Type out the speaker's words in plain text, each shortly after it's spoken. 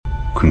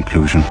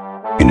Conclusion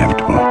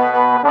inevitable.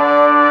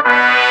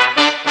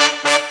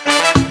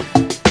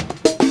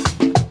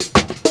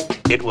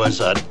 It was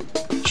a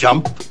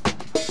jump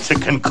to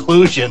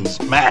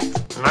conclusions, Matt.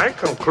 My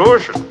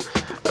conclusion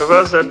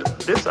was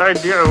that this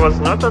idea was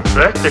not a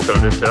practical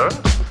deterrent.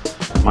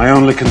 My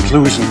only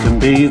conclusion can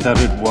be that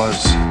it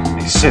was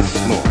a Sith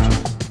Lord.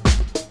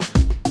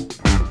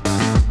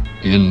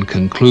 In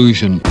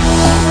conclusion.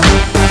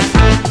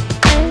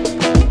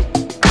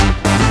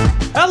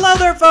 Hello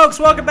there, folks.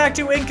 Welcome back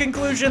to In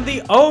Conclusion,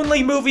 the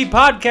only movie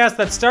podcast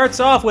that starts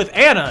off with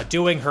Anna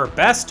doing her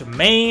best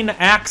Maine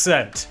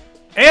accent.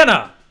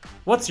 Anna,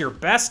 what's your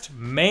best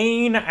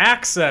Maine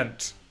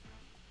accent?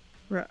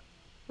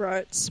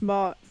 Right,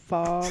 smart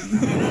farm.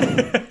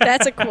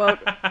 That's a quote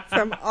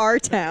from our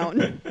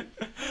town.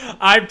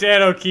 I'm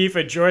Dan O'Keefe,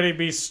 and joining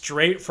me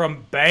straight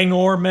from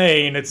Bangor,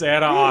 Maine, it's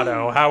Anna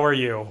Otto. How are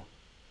you?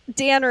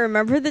 Dan,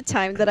 remember the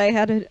time that I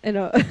had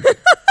a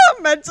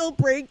mental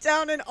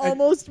breakdown and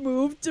almost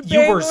moved to Bangor,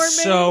 You were Maine?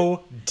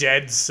 so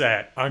dead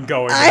set on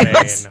going to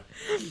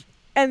Maine.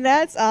 And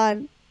that's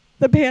on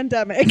the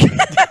pandemic.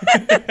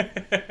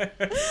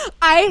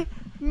 I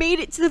made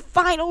it to the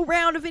final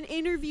round of an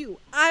interview.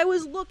 I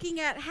was looking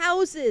at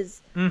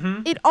houses.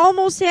 Mm-hmm. It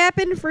almost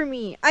happened for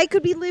me. I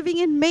could be living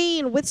in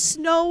Maine with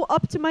snow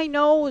up to my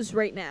nose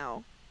right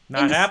now.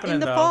 Not happening, in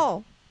the though.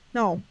 fall.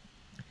 No,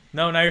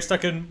 now you're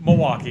stuck in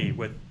Milwaukee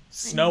with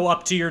snow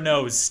up to your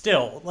nose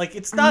still. Like,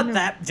 it's not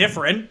that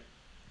different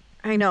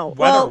I know.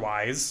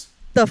 weather-wise.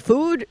 The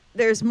food,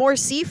 there's more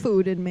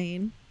seafood in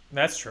Maine.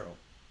 That's true.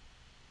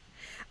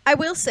 I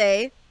will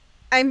say,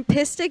 I'm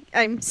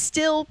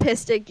still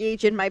pissed at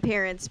Gage and my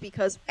parents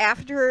because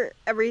after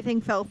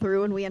everything fell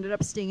through and we ended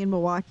up staying in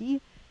Milwaukee,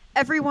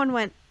 everyone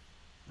went,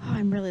 "Oh,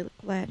 I'm really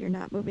glad you're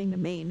not moving to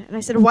Maine." And I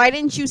said, "Why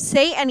didn't you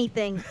say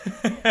anything?"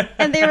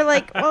 And they were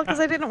like, "Well, because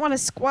I didn't want to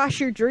squash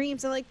your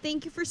dreams." I'm like,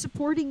 "Thank you for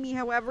supporting me.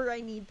 However,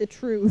 I need the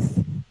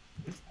truth."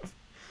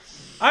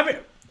 I mean,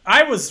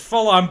 I was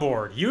full on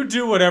board. You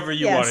do whatever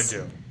you want to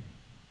do.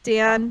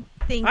 Dan,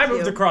 thank you. I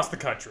moved across the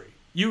country.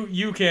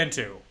 You can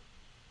too.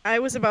 I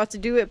was about to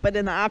do it, but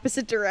in the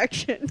opposite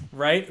direction.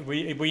 Right?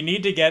 We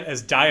need to get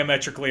as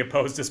diametrically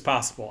opposed as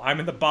possible. I'm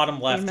in the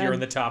bottom left, Amen. you're in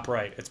the top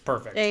right. It's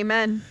perfect.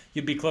 Amen.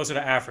 You'd be closer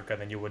to Africa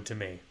than you would to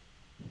me.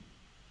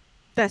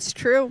 That's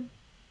true.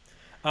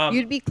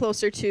 You'd be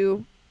closer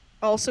to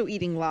also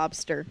eating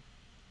lobster,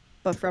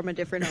 but from a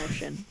different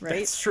ocean, right?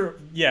 That's true.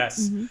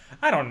 Yes. Mm-hmm.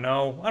 I don't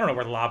know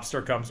where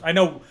lobster comes. I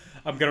know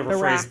I'm gonna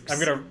rephrase.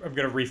 I'm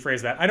gonna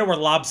rephrase that. I know where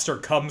lobster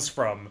comes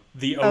from.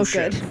 The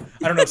ocean. good.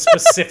 I don't know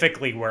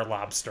specifically where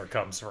lobster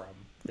comes from.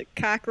 The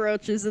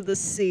cockroaches of the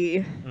sea.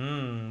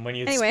 When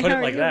you Anyway, put how it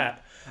are like you?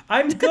 that,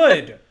 I'm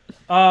good.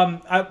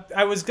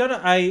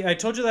 I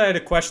told you that I had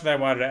a question that I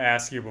wanted to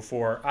ask you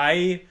before.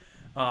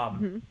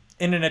 In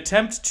an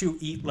attempt to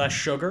eat less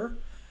sugar,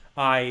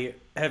 I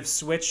have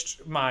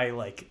switched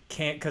my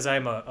because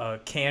I'm a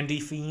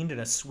candy fiend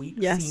and a sweet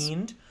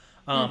fiend.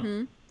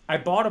 I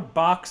bought a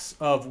box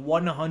of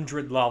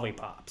 100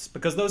 lollipops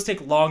because those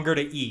take longer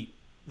to eat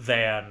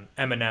than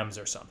M&Ms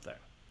or something.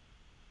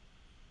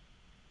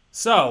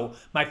 So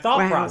my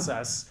thought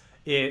process,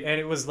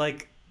 it was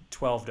like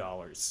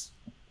 $12.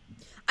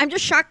 I'm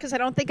just shocked because I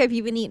don't think I've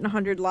even eaten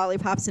 100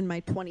 lollipops in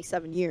my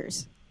 27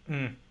 years.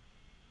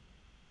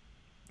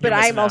 But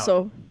I'm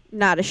also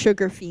not a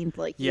sugar fiend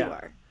like you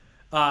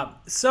are.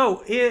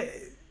 So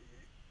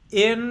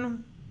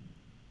in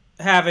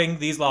having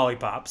these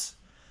lollipops,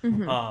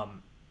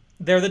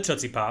 they're the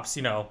Tootsie Pops,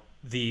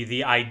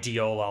 the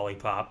ideal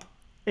lollipop.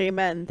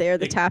 Amen. They're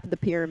the top of the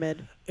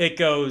pyramid. It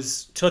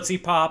goes Tootsie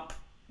Pop,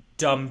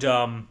 Dum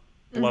Dum,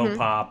 Blow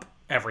Pop,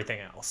 everything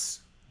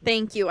else.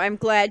 Thank you. I'm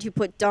glad you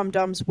put Dum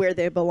Dums where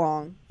they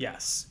belong.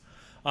 Yes.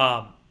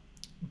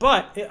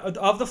 But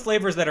of the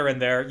flavors that are in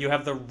there, you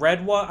have the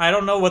red one. I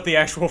don't know what the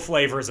actual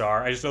flavors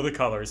are. I just know the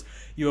colors.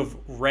 You have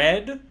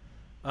red,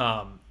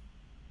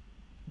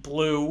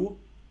 blue,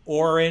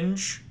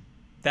 orange,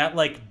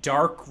 that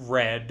dark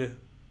red,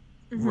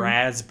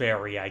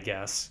 raspberry, I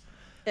guess.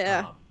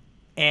 Yeah.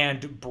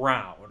 And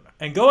brown.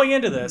 And going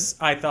into this,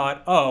 I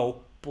thought,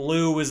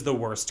 blue is the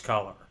worst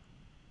color.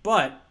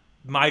 But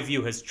my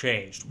view has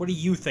changed. What do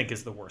you think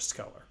is the worst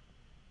color?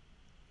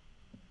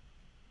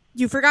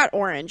 You forgot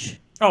orange.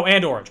 Oh,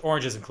 and orange.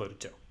 Orange is included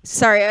too.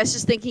 Sorry, I was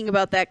just thinking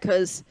about that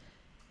because,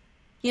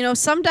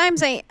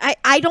 sometimes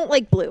I don't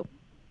like blue.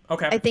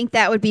 Okay. I think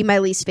that would be my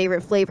least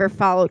favorite flavor,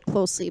 followed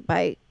closely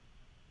by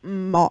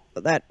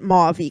that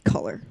mauve-y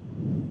color.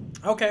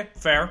 Okay,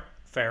 fair.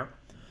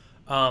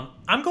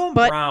 I'm going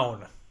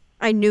brown.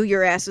 I knew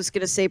your ass was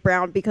going to say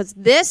brown because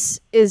this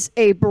is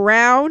a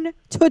brown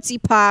Tootsie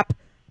Pop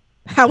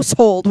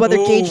household, whether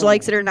Gage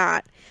likes it or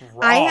not.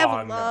 Wrong.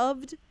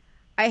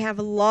 I have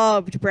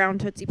loved brown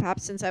Tootsie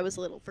Pops since I was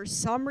little. For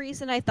some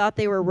reason, I thought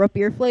they were root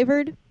beer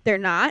flavored. They're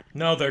not.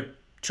 No, they're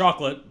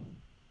chocolate.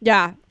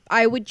 Yeah,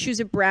 I would choose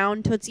a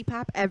brown Tootsie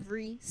Pop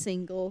every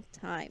single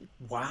time.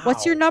 Wow.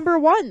 What's your number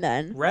one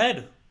then?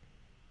 Red,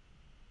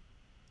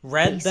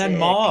 then Basic.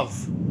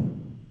 mauve.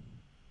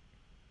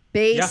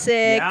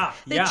 basic. Yeah,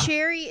 The yeah.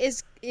 cherry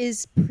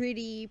is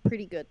pretty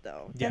good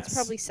though. That's Yes.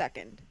 probably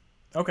second.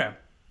 Okay.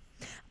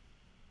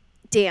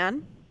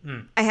 Dan,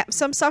 I have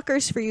some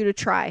suckers for you to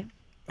try.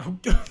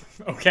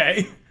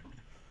 Okay.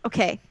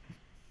 Okay.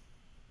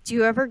 Do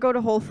you ever go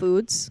to Whole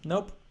Foods?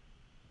 Nope.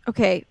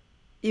 Okay.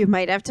 You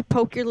might have to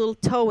poke your little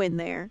toe in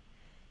there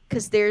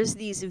because there's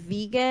these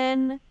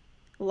vegan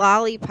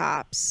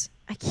lollipops.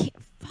 I can't.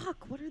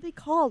 Fuck. What are they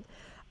called?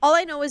 All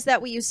I know is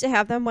that we used to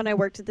have them when I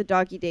worked at the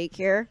doggy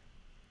daycare.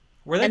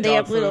 Were they And dog they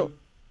have food? little.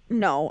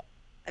 No.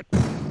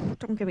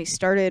 Don't get me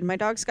started. My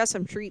dog's got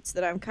some treats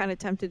that I'm kind of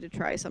tempted to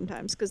try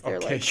sometimes because they're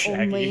Okay, like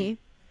Shaggy. only.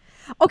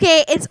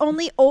 Okay, it's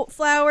only oat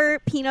flour,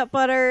 peanut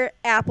butter,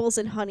 apples,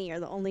 and honey are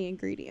the only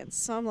ingredients.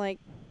 So I'm like,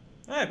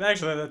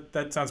 Actually,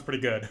 that sounds pretty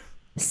good.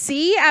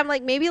 see? I'm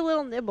like, maybe a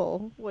little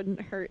nibble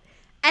wouldn't hurt.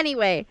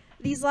 Anyway,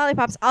 these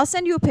lollipops, I'll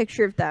send you a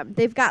picture of them.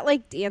 They've got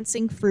like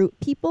dancing fruit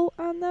people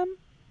on them.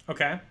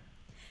 Okay.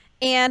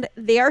 And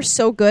they are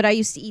so good. I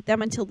used to eat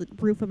them until the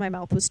roof of my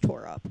mouth was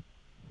tore up.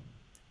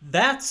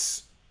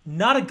 That's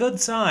not a good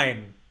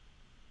sign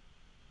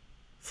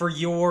for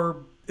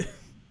your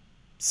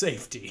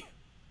safety.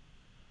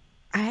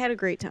 I had a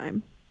great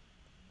time.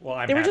 Well,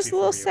 I'm They were happy just a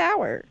little for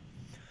you.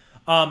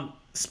 sour.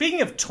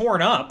 Speaking of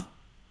torn up,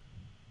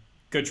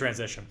 good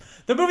transition.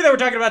 The movie that we're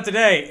talking about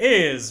today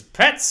is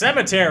Pet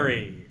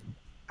Sematary.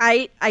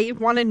 I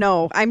want to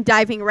know. I'm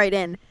diving right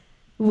in.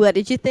 What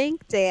did you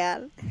think,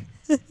 Dan?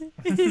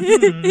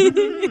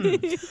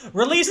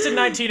 Released in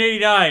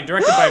 1989,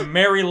 directed by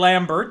Mary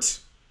Lambert.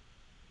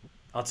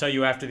 I'll tell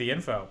you after the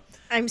info.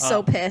 I'm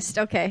so pissed.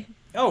 Okay.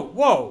 Oh,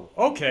 whoa.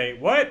 Okay,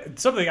 what?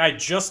 Something I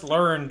just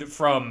learned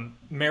from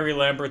Mary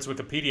Lambert's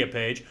Wikipedia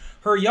page.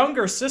 Her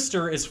younger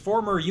sister is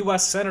former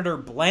U.S. Senator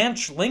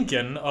Blanche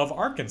Lincoln of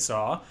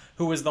Arkansas,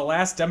 who was the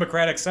last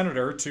Democratic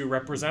senator to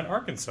represent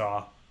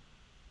Arkansas.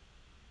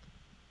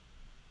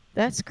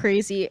 That's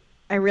crazy.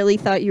 I really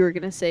thought you were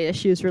going to say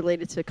she was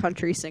related to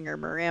country singer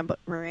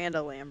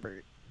Miranda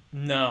Lambert.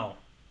 No.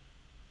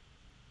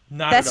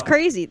 Not That's at all.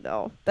 crazy,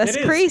 though. That's It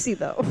is. crazy,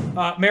 though.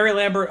 Mary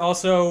Lambert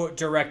also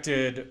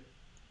directed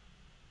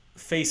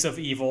Face of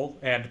Evil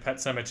and Pet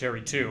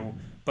Sematary 2,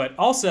 but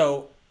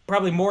also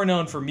probably more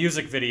known for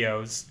music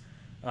videos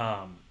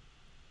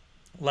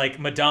like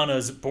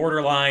Madonna's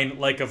Borderline,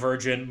 Like a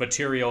Virgin,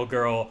 Material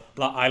Girl,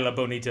 La Isla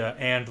Bonita,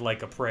 and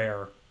Like a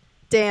Prayer.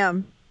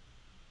 Damn.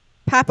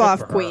 Pop Good off,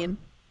 for her. queen.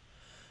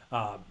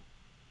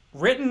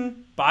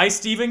 Written by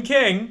Stephen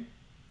King,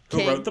 who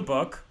King. wrote the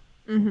book.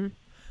 Mm-hmm.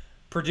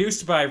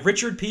 Produced by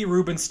Richard P.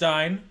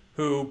 Rubenstein,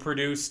 who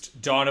produced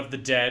Dawn of the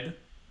Dead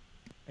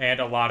and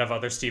a lot of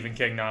other Stephen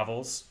King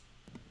novels.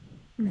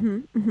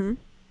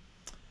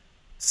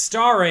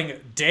 Starring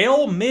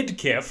Dale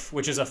Midkiff,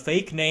 which is a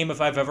fake name if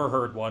I've ever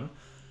heard one.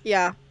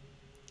 Yeah.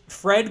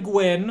 Fred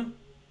Gwynn,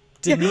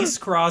 Denise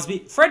Crosby.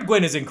 Fred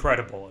Gwynn is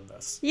incredible in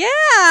this. Yeah.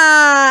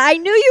 I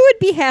knew you would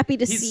be happy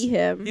to see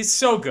him. He's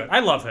so good. I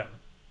love him.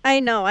 I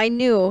know. I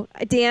knew.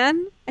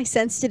 Dan, I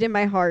sensed it in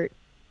my heart.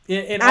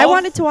 In I all-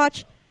 wanted to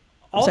watch.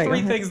 All Sorry, go three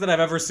ahead. things that I've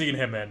ever seen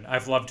him in,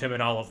 I've loved him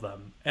in all of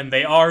them. And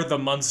they are The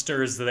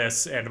Munsters,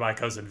 this, and My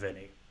Cousin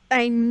Vinny.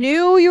 I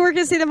knew you were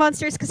going to say the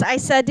Munsters because I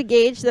said to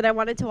Gage that I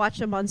wanted to watch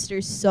the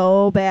Munsters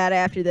so bad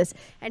after this.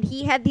 And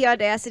he had the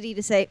audacity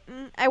to say,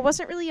 I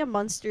wasn't really a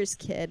Munsters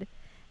kid.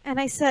 And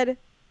I said,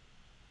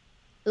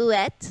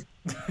 what?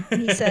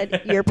 And he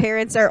said, your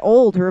parents are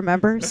old,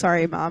 remember?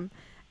 Sorry, Mom.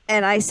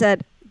 And I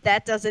said,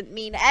 that doesn't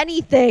mean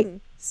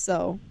anything.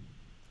 So,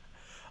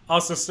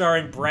 Also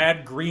starring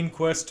Brad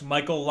Greenquist,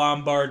 Michael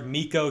Lombard,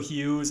 Miko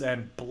Hughes,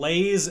 and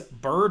Blaze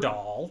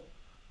Burdall.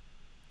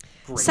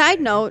 Great side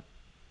name. note,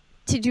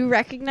 did you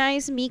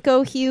recognize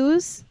Miko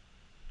Hughes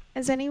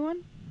as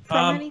anyone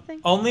from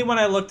anything? Only when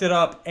I looked it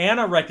up,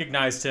 Anna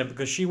recognized him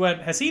because she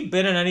went, has he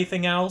been in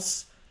anything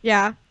else?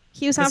 Yeah.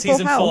 He was on Because he's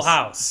Full in House. Full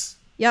House.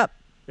 Yep.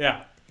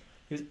 Yeah.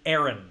 He's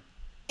Aaron.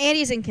 And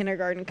he's in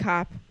Kindergarten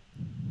Cop.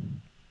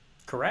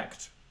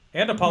 Correct.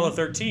 And Apollo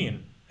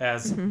 13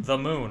 as the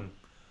Moon.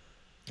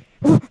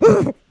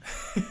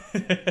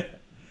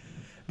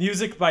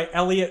 Music by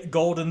Elliot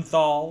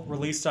Goldenthal,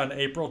 released on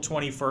April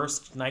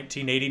 21st,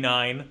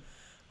 1989,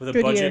 with a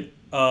Good budget year.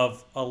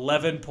 of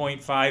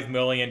 $11.5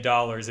 million.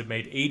 It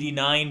made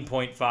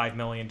 $89.5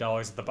 million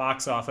at the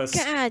box office.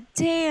 God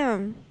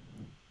damn.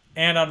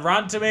 And on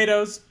Rotten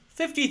Tomatoes,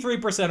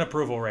 53%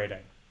 approval rating.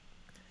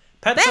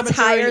 Pet That's Sematary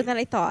higher than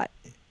I thought.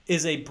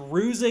 is a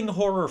bruising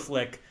horror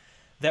flick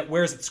that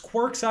wears its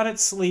quirks on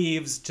its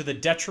sleeves to the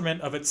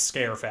detriment of its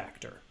scare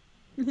factor.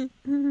 Because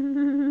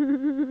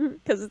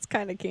it's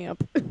kind of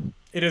camp.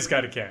 It is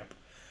kind of camp.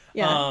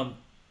 Yeah.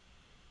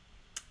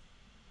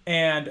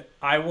 And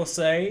I will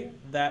say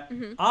that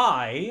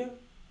I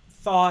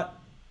thought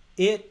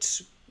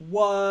it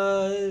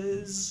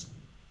was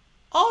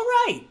all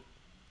right.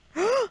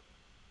 Thought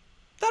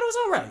it was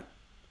all right.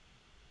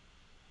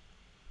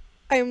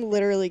 I'm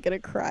literally going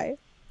to cry.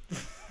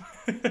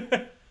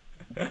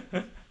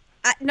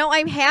 No,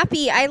 I'm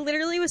happy. I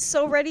literally was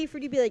so ready for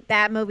you to be like,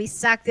 that movie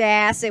sucked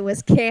ass. It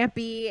was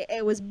campy.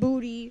 It was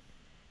booty.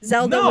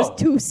 Zelda No. was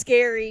too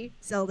scary.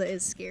 Zelda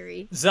is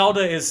scary.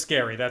 Zelda is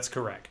scary. That's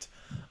correct.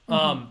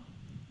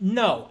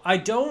 No, I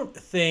don't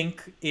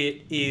think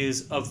it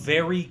is a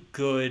very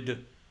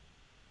good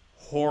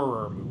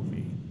horror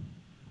movie.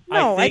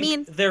 No, I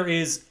think mean-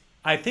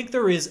 I think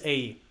there is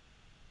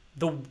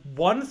the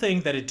one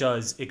thing that it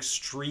does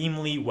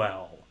extremely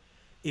well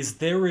is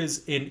there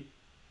is an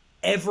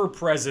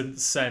ever-present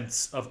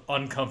sense of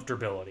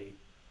uncomfortability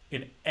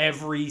in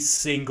every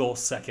single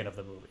second of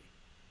the movie.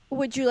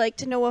 Would you like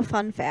to know a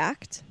fun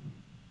fact?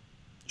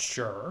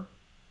 Sure.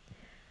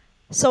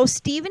 So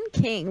Stephen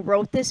King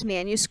wrote this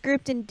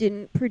manuscript and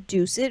didn't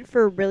produce it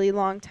for a really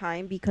long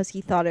time because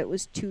he thought it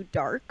was too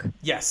dark.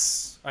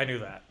 Yes, I knew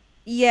that.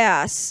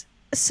 Yes.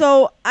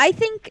 So I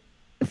think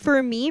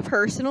for me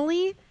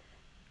personally,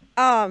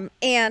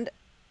 and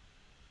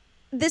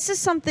this is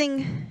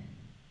something.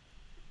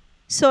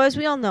 So as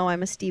we all know,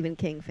 I'm a Stephen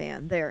King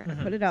fan. There, I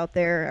put it out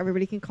there.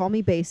 Everybody can call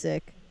me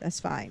basic. That's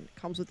fine. It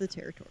comes with the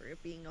territory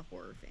of being a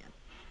horror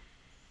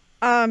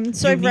fan.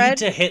 So You I've need read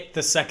to hit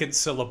the second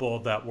syllable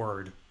of that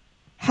word.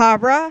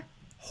 horror.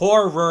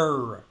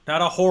 Horror,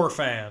 not a horror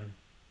fan.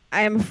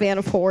 I am a fan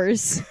of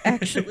horrors,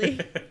 actually.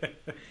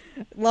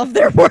 Love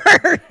their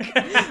work.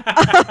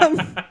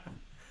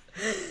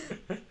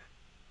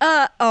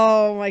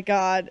 Oh my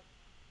god.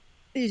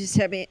 You just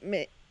had me.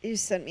 You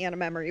just sent me on a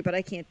memory, but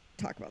I can't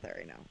talk about that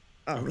right now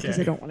because I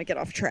Okay. don't want to get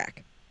off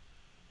track.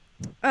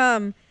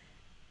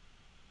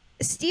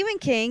 Stephen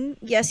King,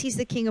 yes, he's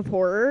the king of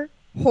horror.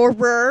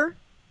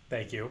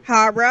 Thank you.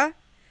 Horror.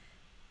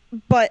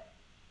 But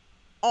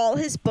all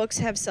his books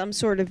have some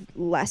sort of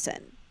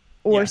lesson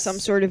or Yes. some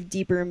sort of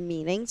deeper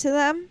meaning to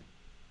them.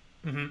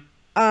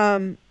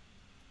 Mm-hmm.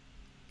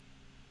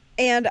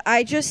 And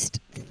I just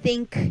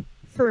think,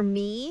 for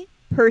me,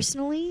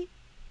 personally,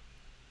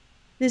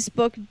 this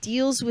book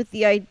deals with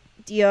the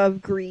idea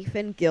of grief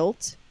and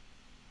guilt.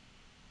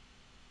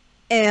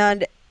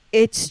 And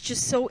it's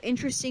just so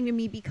interesting to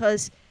me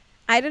because,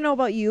 I don't know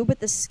about you, but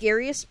the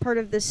scariest part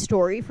of this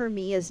story for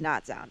me is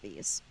not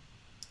zombies.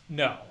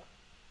 No.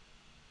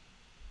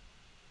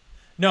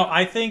 No,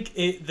 I think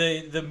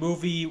the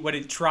movie, when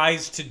it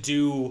tries to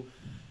do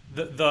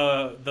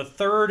the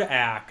third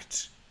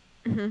act,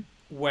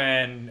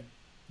 when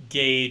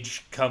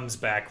Gage comes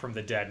back from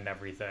the dead and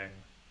everything,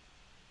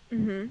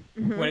 when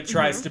it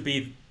tries to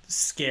be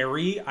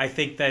scary, I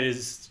think that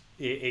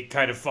it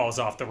kind of falls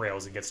off the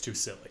rails and gets too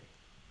silly.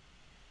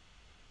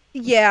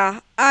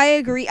 Yeah, I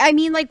agree. I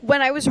mean, like,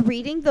 when I was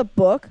reading the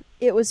book,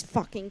 it was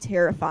fucking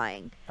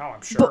terrifying. Oh,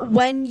 I'm sure. But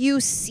when you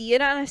see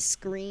it on a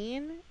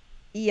screen,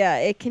 yeah,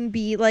 it can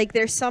be like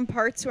there's some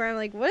parts where I'm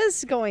like, what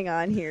is going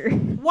on here?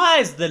 Why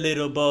is the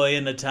little boy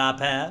in the top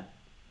hat?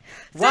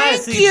 Why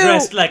is Thank he you!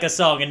 dressed like a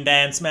song and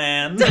dance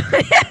man? The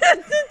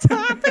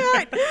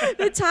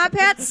top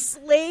hat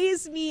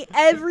slays me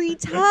every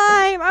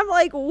time. I'm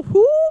like,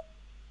 who?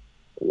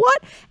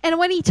 What? And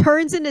when he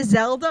turns into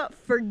Zelda,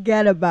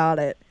 forget about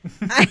it.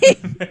 I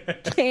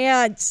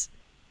can't.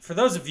 For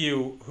those of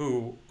you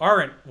who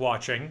aren't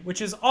watching,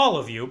 which is all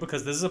of you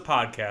because this is a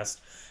podcast,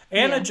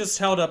 Anna Yeah. just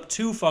held up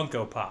 2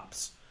 Funko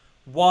Pops.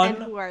 And One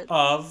who are they?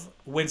 of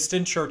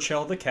Winston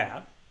Churchill the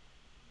cat.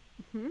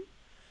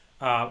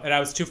 And I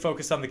was too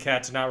focused on the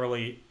cat to not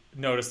really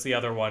notice the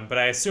other one, but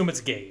I assume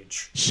it's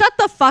Gage. Shut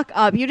the fuck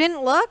up. You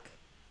didn't look?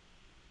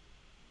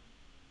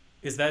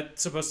 Is that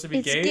supposed to be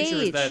It's Gage, or is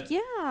Gage. that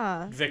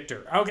Yeah.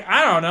 Victor? Okay,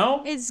 I don't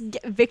know. It's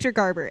Victor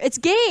Garber. It's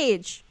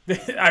Gage.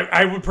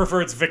 I would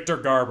prefer it's Victor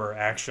Garber,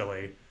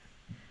 actually.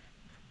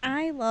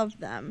 I love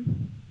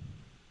them.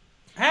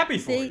 Happy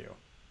for They- you.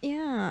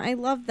 Yeah, I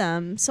love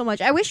them so much.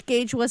 I wish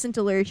Gage wasn't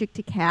allergic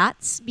to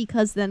cats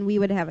because then we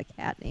would have a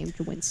cat named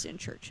Winston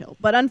Churchill.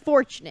 But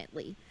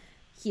unfortunately,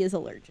 he is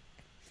allergic.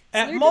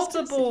 At they're just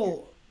gonna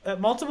sit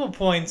multiple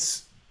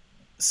points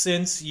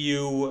since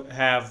you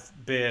have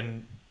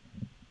been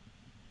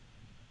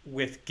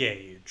with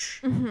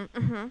Gage,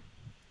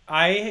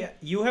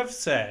 you have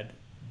said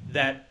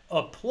that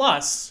a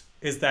plus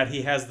is that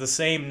he has the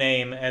same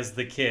name as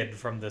the kid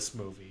from this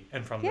movie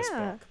and from this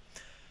Yeah. book.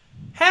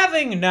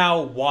 Having now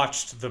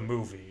watched the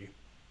movie,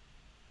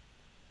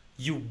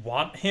 you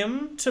want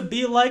him to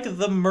be like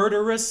the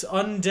murderous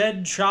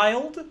undead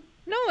child?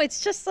 No,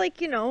 it's just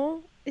like,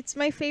 it's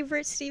my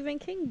favorite Stephen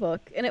King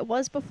book, and it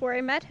was before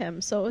I met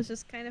him, so it was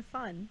just kind of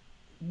fun.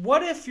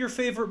 What if your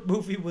favorite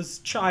movie was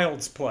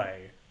Child's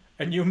Play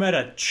and you met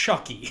a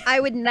Chucky? I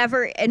would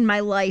never in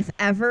my life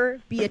ever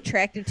be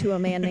attracted to a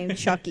man named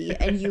Chucky,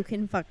 and you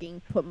can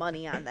fucking put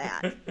money on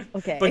that.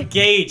 Okay. But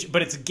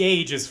it's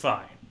Gage is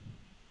fine.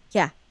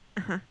 Yeah.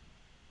 Uh-huh.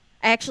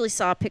 I actually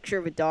saw a picture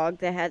of a dog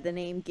that had the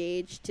name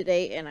Gage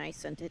today, and I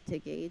sent it to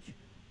Gage.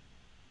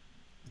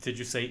 Did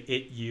you say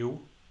it you?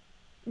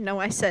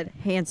 No, I said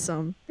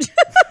handsome.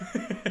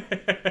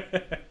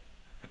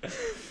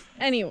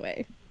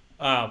 Anyway.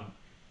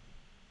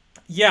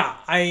 Yeah,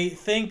 I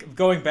think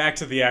going back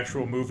to the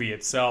actual movie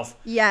itself.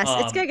 Yes,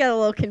 it's going to get a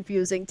little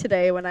confusing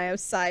today when I have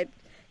side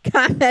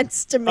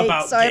comments to make,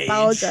 About so I Gage.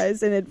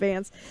 apologize in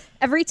advance.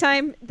 Every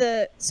time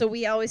so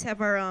we always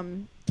have our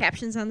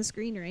captions on the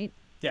screen, right?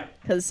 Yeah.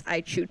 because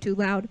I chew too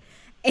loud.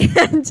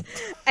 And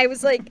I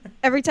was like,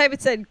 every time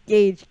it said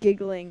Gage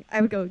giggling,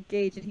 I would go,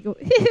 Gage, and he'd go,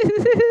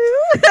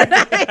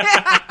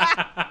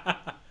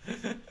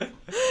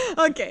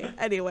 okay,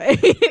 anyway.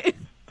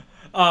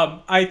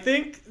 I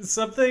think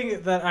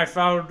something that I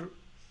found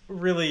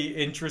really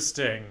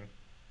interesting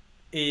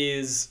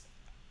is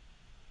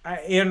I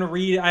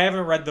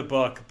haven't read the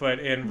book, but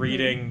in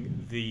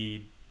reading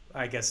the,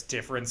 I guess,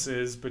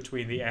 differences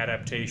between the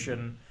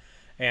adaptation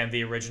and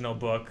the original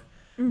book,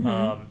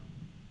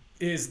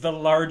 is the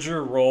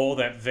larger role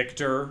that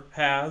Victor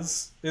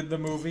has in the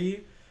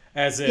movie,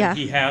 as in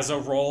he has a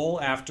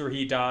role after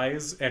he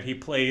dies, and he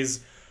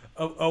plays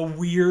a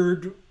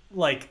weird,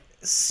 like,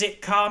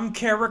 sitcom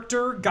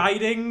character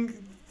guiding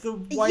the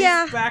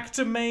wife back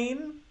to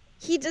Maine.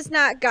 He does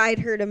not guide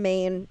her to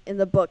Maine in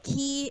the book.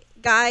 He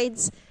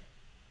guides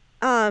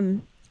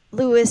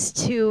Lewis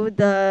to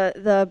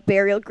the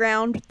burial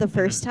ground the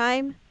first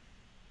time,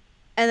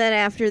 and then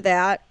after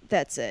that,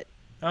 that's it.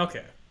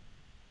 Okay.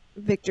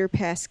 Victor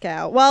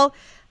Pascal. Well,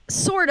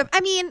 sort of. I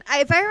mean,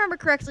 if I remember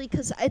correctly,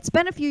 because it's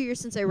been a few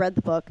years since I read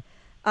the book,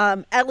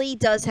 Ellie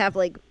does have,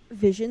 like,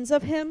 visions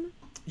of him.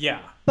 Yeah.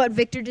 But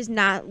Victor does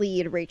not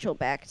lead Rachel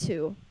back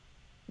to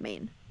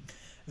Maine.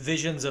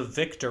 Visions of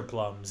Victor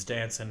plums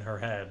dance in her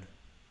head.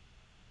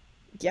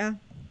 Yeah.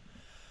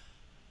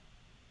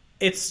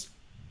 It's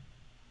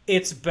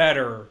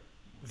better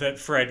that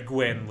Fred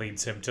Gwynn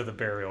leads him to the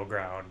burial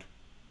ground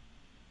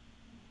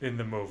in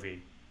the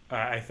movie.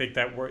 I think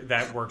that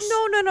works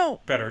No.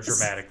 better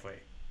dramatically.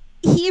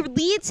 He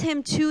leads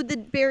him to the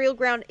burial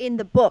ground in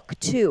the book,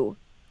 too.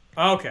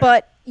 Okay.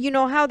 But you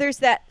know how there's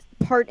that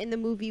part in the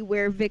movie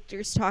where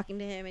Victor's talking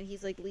to him and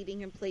he's, like,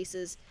 leading him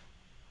places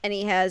and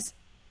he has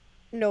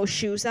no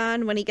shoes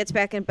on. When he gets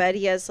back in bed,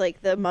 he has,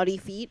 like, the muddy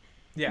feet.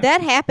 Yeah.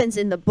 That happens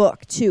in the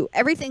book, too.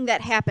 Everything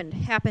that happened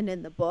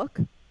in the book.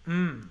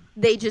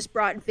 They just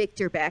brought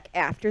Victor back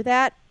after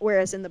that,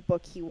 whereas in the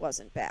book he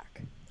wasn't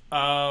back.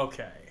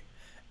 Okay.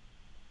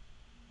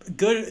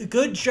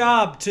 Good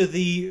job to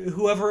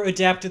whoever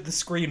adapted the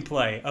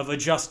screenplay of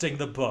adjusting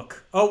the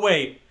book. Oh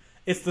wait,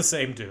 it's the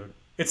same dude.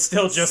 It's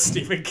still just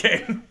Stephen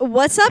King.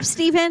 What's up,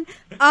 Stephen?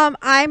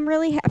 I'm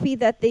really happy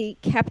that they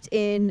kept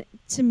in,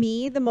 to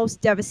me, the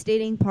most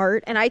devastating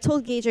part. And I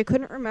told Gage I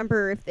couldn't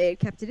remember if they had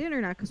kept it in or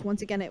not, because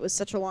once again, it was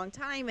such a long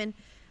time, and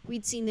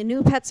we'd seen the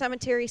new Pet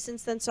Sematary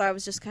since then, so I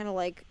was just kind of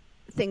like,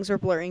 things were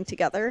blurring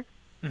together.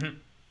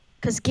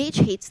 Because Gage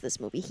hates this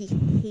movie. He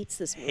hates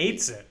this movie.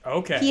 Hates it.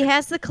 Okay. He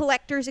has the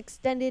collector's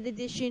extended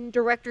edition,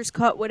 director's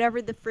cut,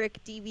 whatever the frick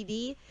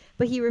DVD,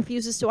 but he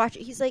refuses to watch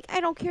it. He's like,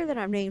 I don't care that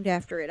I'm named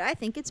after it. I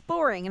think it's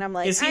boring. And I'm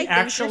like, is he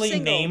actually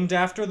named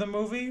after the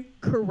movie?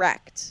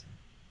 Correct.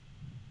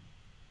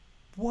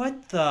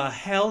 What the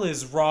hell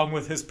is wrong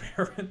with his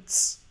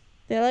parents?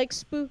 They like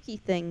spooky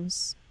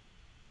things.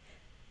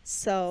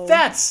 So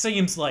that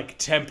seems like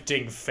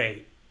tempting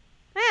fate.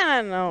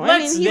 I don't know.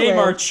 Let's name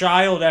our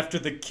child after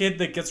the kid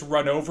that gets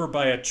run over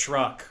by a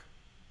truck.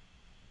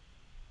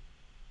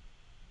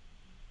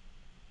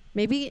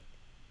 Maybe,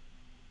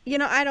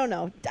 I don't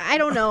know.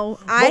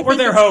 What were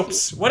their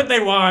hopes? What did they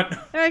want?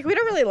 They're like, we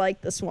don't really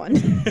like this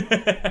one.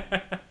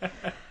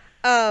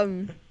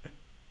 But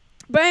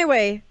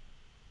anyway,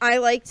 I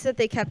liked that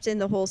they kept in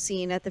the whole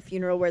scene at the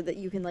funeral where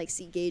you can, like,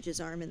 see Gage's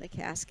arm in the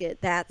casket.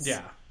 That's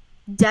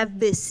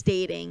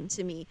devastating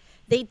to me.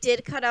 They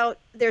did cut out,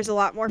 there's a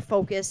lot more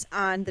focus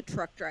on the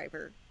truck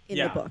driver in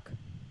the book.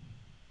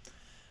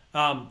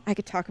 I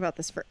could talk about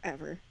this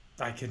forever.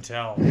 I can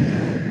tell.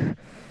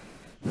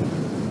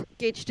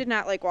 Gage did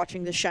not like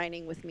watching The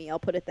Shining with me, I'll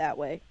put it that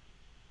way.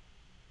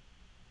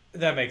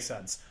 That makes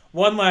sense.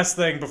 One last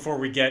thing before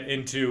we get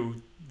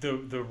into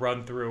the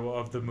run-through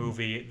of the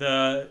movie.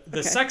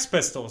 The Sex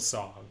Pistols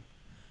song.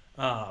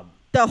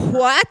 The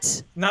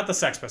what? Not the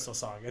Sex Pistols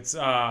song. It's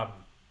The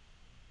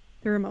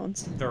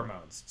Ramones. The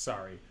Ramones,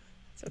 sorry.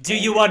 Okay. Do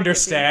you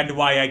understand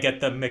why I get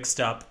them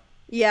mixed up?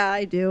 Yeah,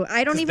 I do.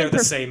 I don't even. They're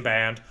the same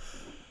band.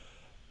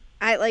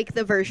 I like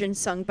the version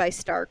sung by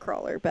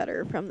Starcrawler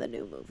better from the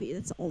new movie.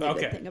 That's the only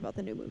good thing about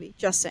the new movie.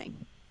 Just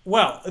saying.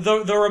 Well,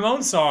 the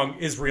Ramones song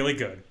is really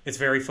good. It's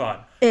very fun.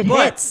 It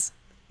hits.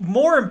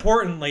 More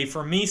importantly,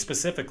 for me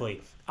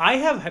specifically, I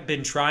have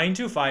been trying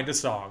to find a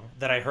song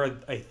that I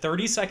heard a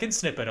 30-second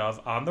snippet of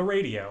on the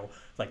radio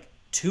like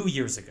 2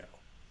 years ago.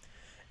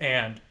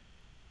 And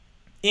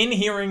in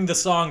hearing the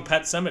song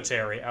Pet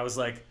Sematary, I was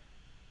like,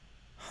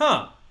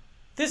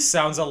 this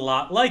sounds a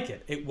lot like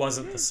it. It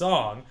wasn't the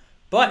song,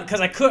 but because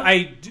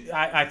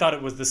I thought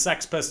it was the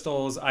Sex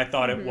Pistols. I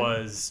thought it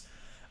was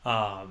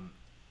a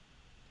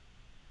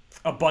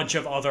bunch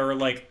of other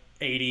like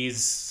 80s,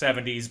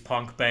 70s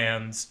punk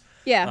bands.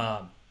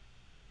 Yeah.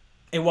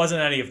 It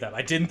wasn't any of them.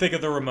 I didn't think of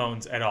the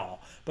Ramones at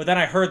all. But then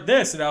I heard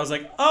this and I was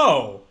like,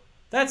 oh,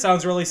 that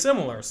sounds really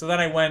similar. So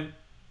then I went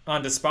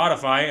onto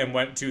Spotify and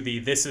went to the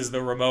This Is the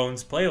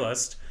Ramones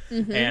playlist.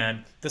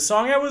 And the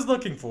song I was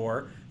looking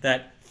for,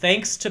 that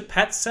thanks to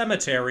Pet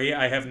Sematary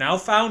I have now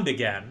found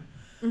again,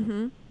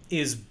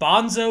 is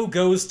Bonzo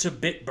Goes to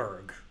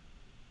Bitburg.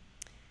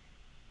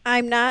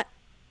 I'm not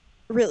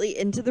really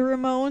into the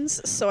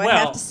Ramones, so I Well-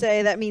 have to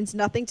say that means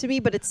nothing to me,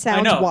 but it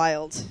sounds know.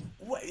 wild.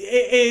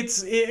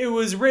 It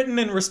was written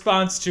in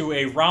response to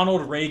a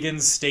Ronald Reagan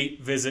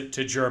state visit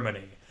to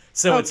Germany.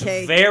 So Okay.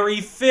 it's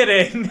very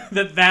fitting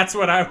that that's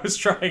what I was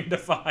trying to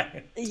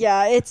find.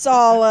 Yeah, it's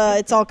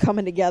all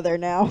coming together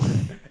now.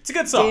 It's a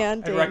good song.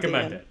 Dan, I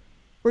recommend Dan. it.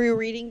 Were you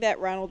reading that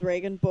Ronald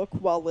Reagan book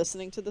while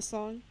listening to the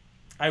song?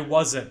 I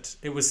wasn't.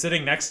 It was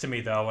sitting next to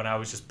me, though, and I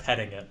was just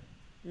petting it.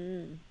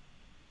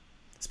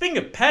 Speaking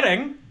of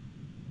petting,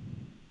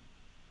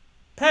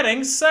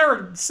 Pet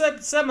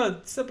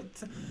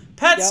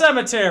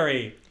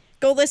Cemetery.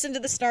 Go listen to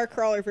the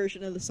Starcrawler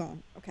version of the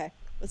song. Okay,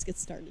 let's get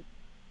started.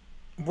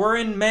 We're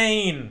in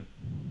Maine.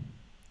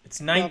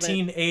 It's it.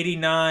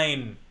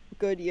 1989.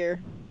 Good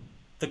year.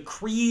 The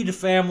Creed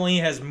family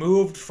has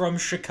moved from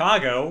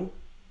Chicago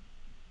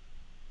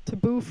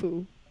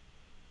Taboofu.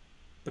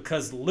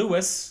 because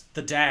Lewis,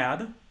 the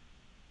dad,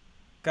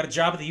 got a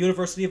job at the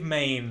University of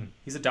Maine.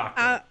 He's a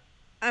doctor.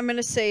 I'm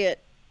gonna say it.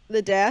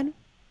 The dad?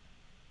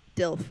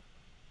 Dilf.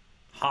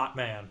 Hot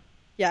man.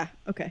 Yeah,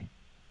 okay.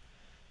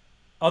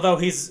 Although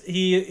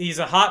he's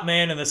a hot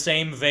man in the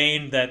same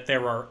vein that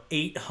there are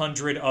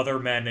 800 other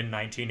men in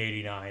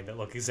 1989 that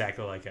look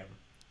exactly like him.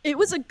 It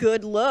was a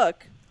good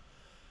look.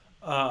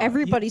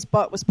 Everybody's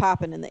butt was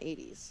popping in the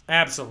 80s.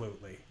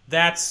 Absolutely.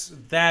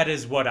 That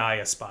is what I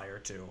aspire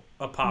to.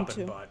 A too.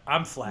 poppin' butt.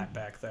 I'm flat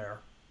back there.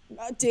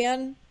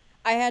 Dan,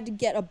 I had to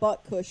get a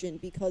butt cushion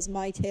because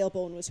my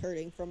tailbone was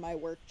hurting from my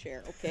work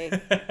chair, okay?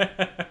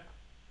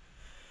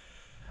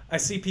 I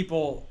see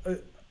people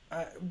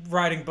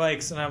riding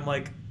bikes, and I'm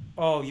like,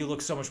 oh, you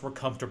look so much more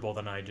comfortable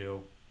than I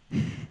do.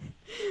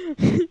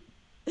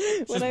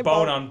 It's just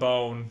bone on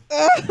bone.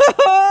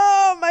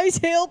 Oh, my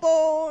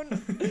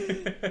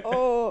tailbone!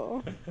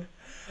 Oh.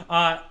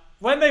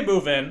 When they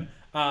move in,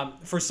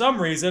 for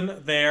some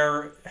reason,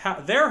 their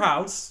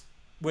house,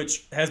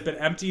 which has been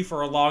empty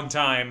for a long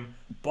time,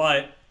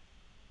 but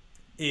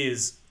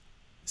is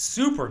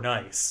super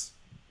nice.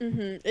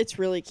 It's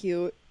really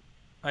cute.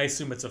 I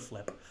assume it's a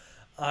flip.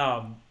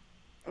 Oh,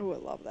 I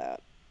love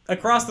that.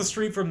 Across the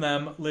street from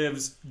them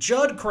lives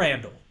Judd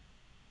Crandall.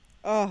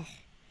 Oh,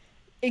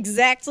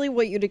 exactly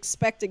what you'd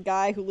expect a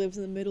guy who lives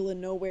in the middle of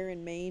nowhere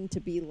in Maine to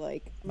be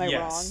like. Am I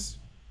wrong?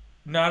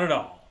 Not at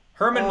all.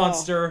 Herman Oh.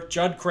 Munster,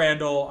 Judd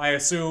Crandall. I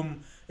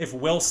assume if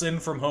Wilson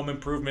from Home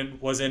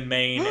Improvement was in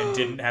Maine and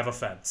didn't have a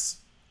fence.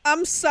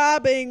 I'm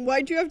sobbing.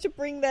 Why'd you have to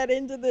bring that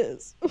into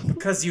this?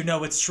 Because you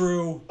know it's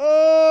true.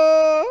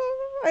 Oh,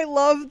 I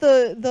love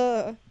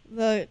the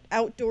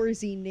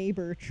outdoorsy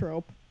neighbor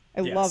trope.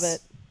 I love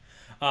it.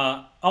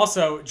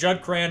 Also,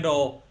 Judd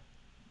Crandall,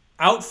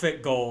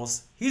 outfit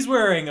goals. He's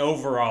wearing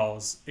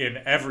overalls in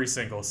every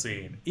single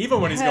scene,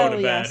 even when he's going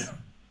to bed. Yes.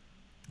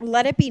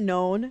 Let it be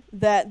known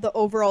that the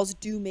overalls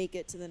do make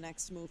it to the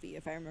next movie,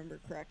 if I remember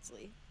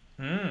correctly.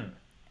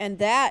 And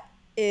that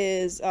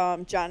is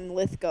John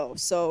Lithgow.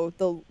 So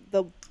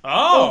the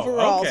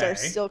overalls are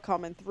still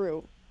coming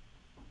through.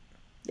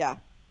 Yeah.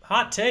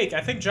 Hot take.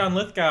 I think John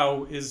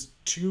Lithgow is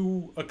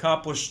too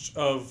accomplished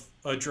of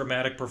a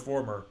dramatic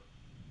performer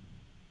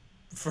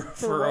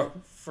for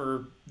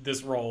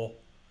this role.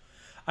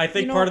 I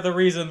think part of the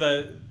reason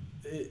that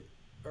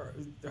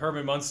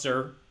Herman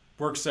Munster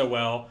works so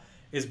well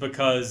is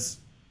because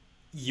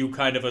you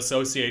kind of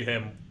associate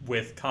him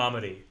with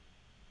comedy.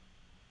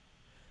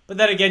 But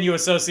then again, you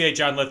associate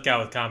John Lithgow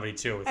with comedy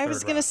too. With I was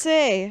Third going to Rock.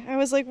 say, I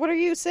was like, what are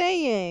you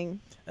saying?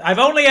 I've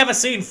only ever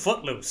seen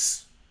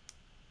Footloose.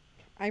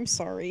 I'm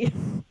sorry.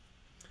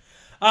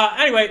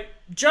 Anyway,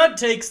 Judd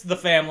takes the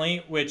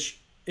family, which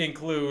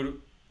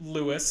include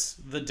Lewis,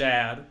 the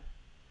dad,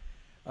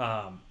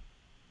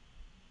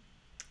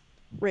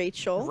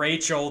 Rachel.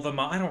 Rachel, the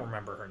mom. I don't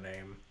remember her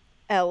name.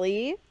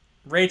 Ellie.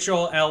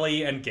 Rachel,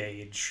 Ellie, and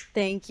Gage.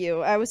 Thank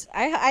you.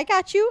 I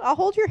got you. I'll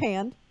hold your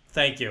hand.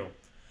 Thank you.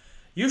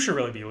 You should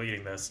really be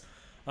leading this.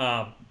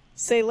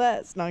 Say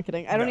less. No, I'm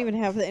kidding. I don't No. even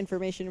have the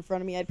information in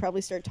front of me. I'd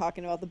probably start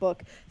talking about the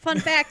book. Fun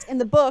fact, in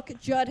the book,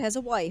 Judd has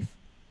a wife.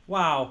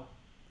 Wow.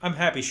 I'm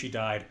happy she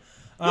died.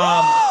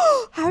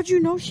 How'd you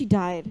know she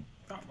died?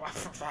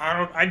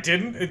 I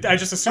didn't. I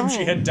just assumed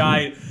she had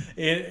died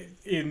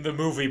in the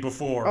movie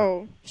before.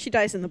 Oh, she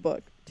dies in the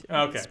book.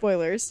 Okay.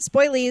 Spoilers.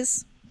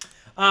 Spoilies.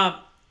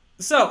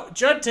 So,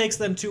 Judd takes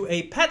them to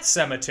a pet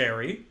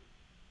cemetery,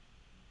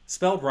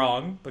 spelled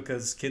wrong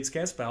because kids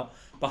can't spell,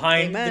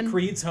 behind Amen. the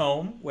Creed's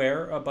home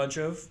where a bunch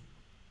of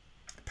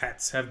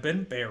pets have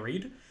been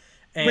buried.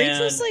 And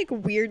Rachel's like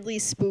weirdly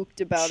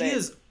spooked about she it.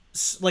 is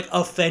like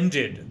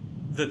offended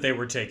that they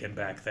were taken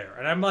back there.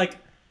 And I'm like,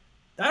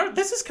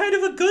 this is kind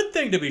of a good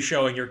thing to be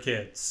showing your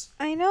kids.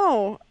 I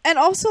know. And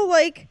also,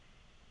 like,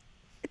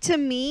 to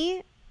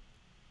me,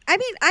 I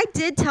mean, I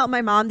did tell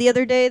my mom the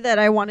other day that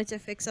I wanted to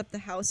fix up the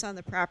house on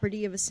the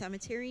property of a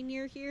cemetery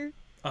near here.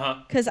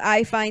 Because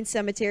I find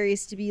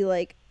cemeteries to be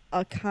like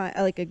a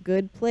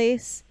good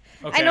place.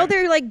 Okay. I know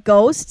they're like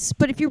ghosts,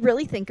 but if you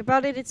really think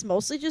about it, it's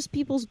mostly just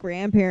people's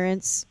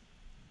grandparents.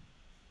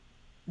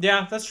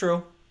 Yeah, that's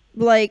true.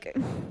 Like,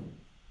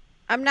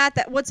 I'm not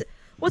that. What's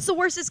the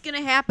worst that's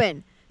gonna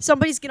happen?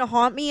 somebody's gonna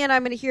haunt me, and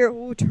I'm gonna hear,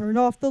 "Oh, turn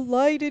off the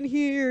light in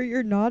here.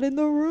 You're not in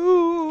the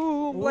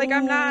room." Like,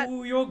 I'm not.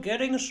 Ooh, you're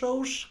getting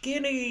so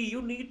skinny.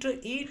 You need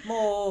to eat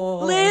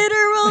more.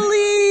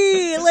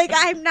 Literally, like,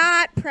 I'm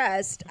not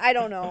pressed. I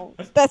don't know.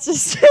 That's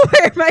just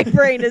where my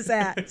brain is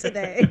at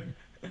today.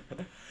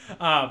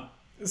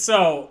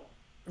 So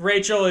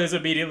Rachel is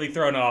immediately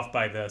thrown off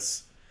by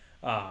this.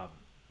 But,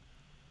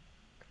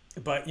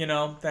 you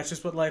know, that's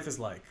just what life is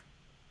like.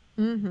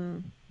 Mm-hmm.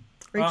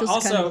 Rachel's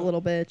also, kind of a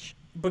little bitch.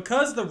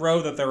 Because the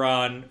road that they're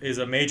on is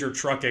a major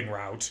trucking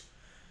route,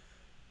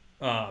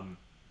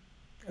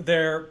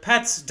 their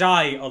pets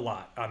die a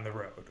lot on the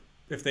road.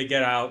 If they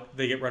get out,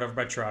 they get run over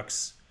by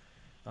trucks.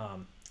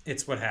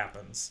 It's what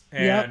happens.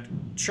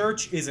 And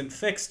Church isn't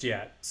fixed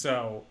yet,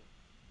 so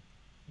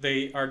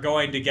they are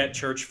going to get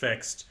Church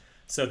fixed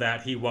so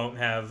that he won't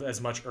have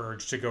as much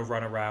urge to go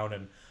run around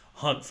and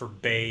hunt for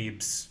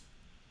babes.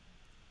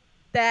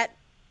 That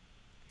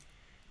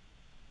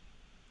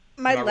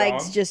my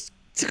legs wrong? just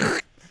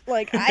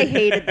like, I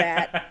hated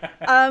that.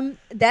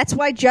 That's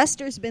why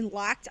Jester's been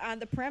locked on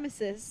the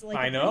premises like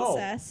I a know.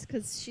 princess,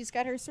 because she's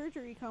got her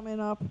surgery coming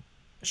up.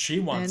 She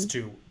wants And-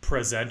 to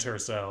present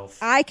herself.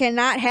 I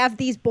cannot have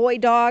these boy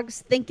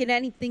dogs thinking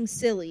anything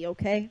silly.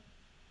 Okay,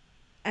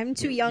 I'm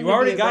too young. You to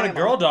already be a got a grandma.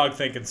 girl dog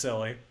thinking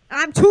silly.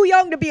 I'm too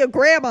young to be a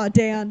grandma,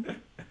 Dan.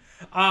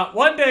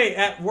 One day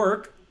at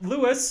work,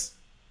 Lewis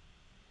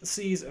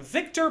sees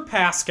Victor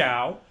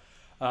Pascow,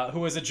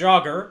 who is a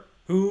jogger,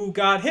 who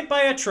got hit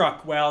by a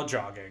truck while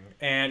jogging.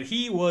 And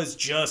he was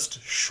just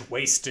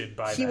wasted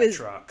by He that was-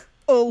 truck.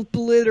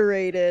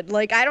 Obliterated.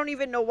 Like, I don't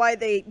even know why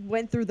they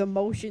went through the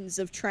motions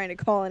of trying to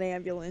call an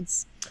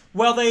ambulance.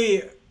 Well,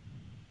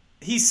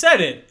 he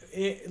said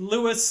it.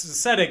 Lewis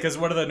said it because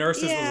one of the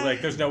nurses Yeah. was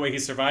like, there's no way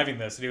he's surviving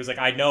this. And he was like,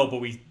 I know, but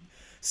we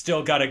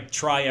still got to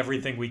try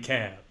everything we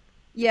can.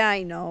 Yeah,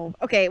 I know.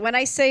 Okay, when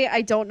I say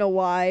I don't know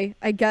why,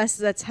 I guess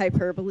that's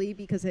hyperbole,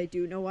 because I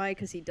do know why,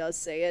 because he does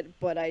say it,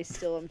 but I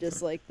still am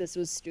just like, this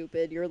was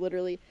stupid. You're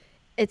literally,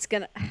 it's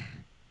gonna...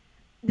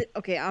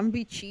 Okay, I'm gonna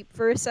be cheap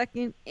for a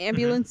second.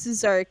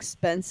 Ambulances are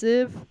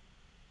expensive,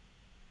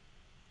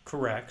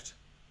 Correct.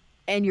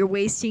 and you're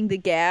wasting the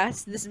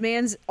gas. This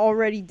man's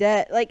already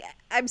dead. Like,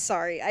 I'm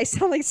sorry. I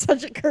sound like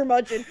such a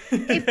curmudgeon.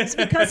 It's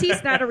because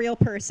he's not a real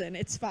person.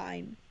 It's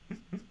fine.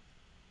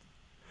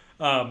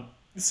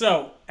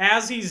 So,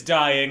 as he's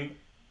dying,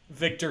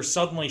 Victor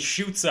suddenly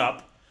shoots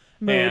up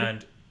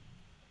and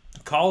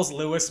calls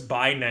Lewis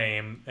by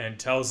name and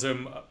tells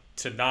him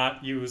to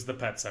not use the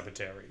pet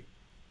cemetery.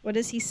 What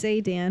does he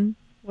say, Dan?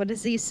 What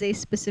does he say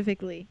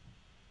specifically?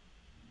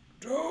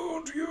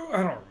 Don't you?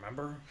 I don't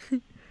remember.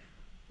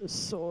 The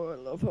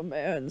soul of a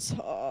man's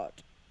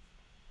heart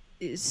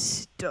is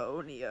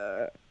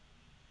stonier.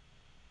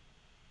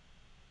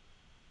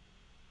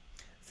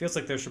 Feels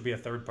like there should be a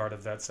third part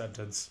of that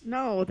sentence.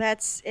 No,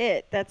 that's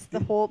it. That's the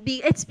whole...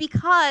 It's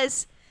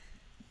because...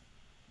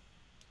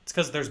 It's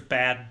because there's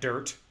bad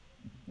dirt.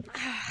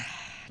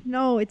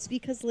 No, it's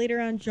because later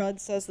on Judd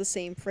says the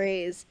same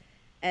phrase,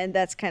 and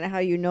that's kind of how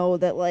you know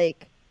that,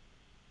 like,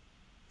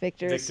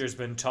 Victor's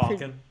been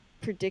talking.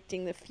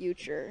 predicting the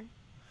future.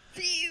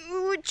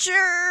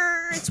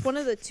 Future! It's one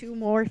of the two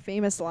more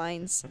famous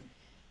lines.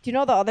 Do you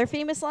know the other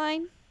famous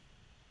line?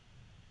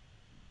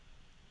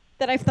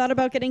 That I've thought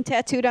about getting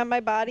tattooed on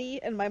my body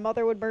and my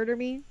mother would murder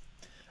me?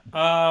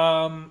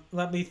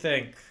 Let me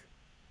think.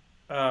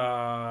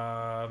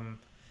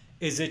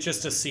 Is it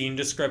just a scene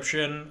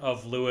description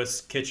of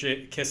Lewis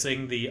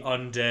kissing the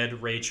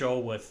undead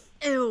Rachel with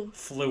Ew.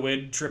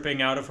 fluid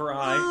dripping out of her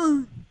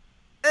eye?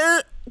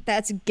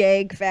 That's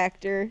gag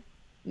factor.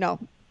 No.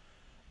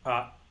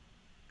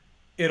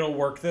 It'll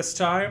work this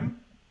time.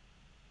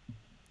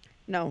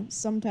 No.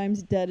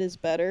 Sometimes dead is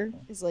better.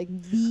 Is like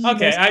the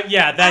Okay,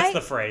 most- that's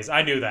the phrase.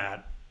 I knew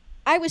that.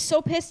 I was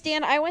so pissed,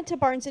 Dan. I went to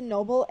Barnes &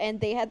 Noble, and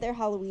they had their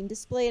Halloween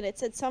display, and it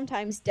said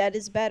sometimes dead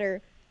is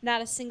better.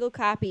 Not a single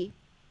copy.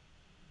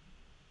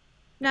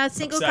 Not a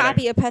single Upsetting.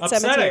 copy of Pet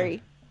Upsetting.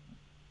 Cemetery.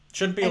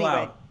 Shouldn't be Anyway,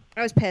 allowed.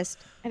 I was pissed.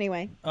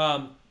 Anyway.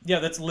 Yeah,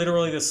 that's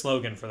literally the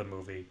slogan for the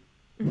movie.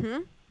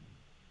 Mm-hmm.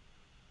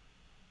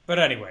 But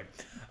anyway,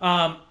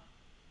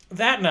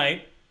 that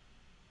night,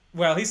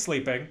 while he's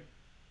sleeping,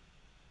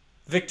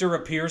 Victor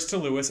appears to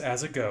Lewis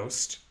as a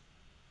ghost.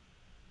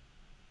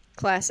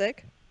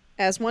 Classic.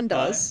 As one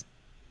does.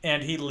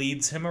 And he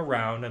leads him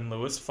around, and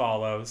Lewis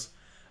follows.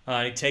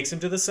 He takes him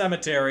to the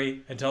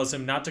cemetery and tells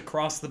him not to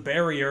cross the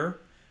barrier,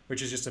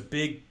 which is just a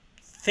big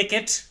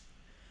thicket,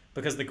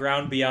 because the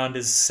ground beyond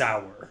is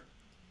sour.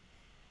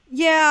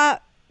 Yeah,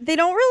 they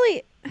don't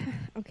really...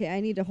 Okay, I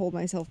need to hold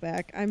myself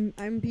back.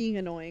 I'm being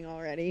annoying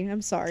already.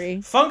 I'm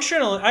sorry.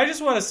 Functionally, I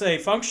just want to say,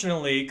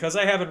 functionally, because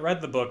I haven't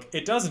read the book,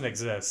 it doesn't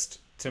exist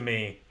to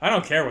me. I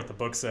don't care what the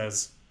book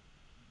says.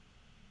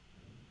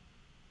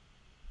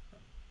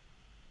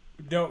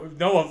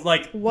 No,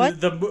 like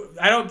What?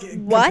 I don't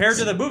What? compared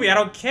to the movie. I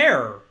don't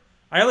care.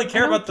 I only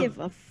care I don't about the. give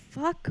a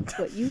fuck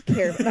what you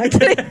care about. I'm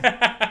kidding.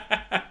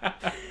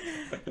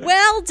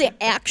 Well,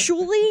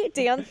 actually,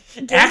 Dan.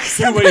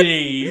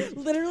 Actually,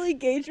 Literally,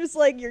 Gage was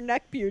like, "Your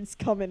neck beard's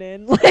coming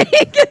in."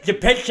 Like, the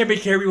Pet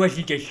Cemetery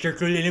wasn't a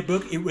circle in a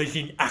book; it was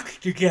an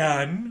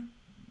octagon.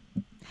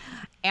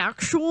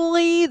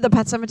 actually, the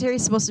Pet Cemetery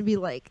is supposed to be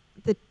like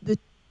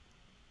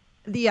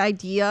the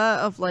idea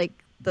of like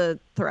the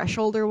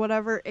threshold or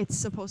whatever. It's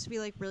supposed to be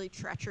like really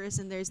treacherous,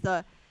 and there's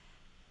the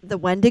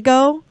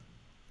Wendigo.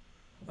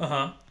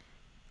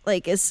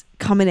 Like is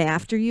coming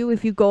after you.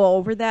 If you go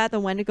over that,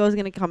 the Wendigo is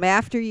gonna come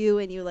after you,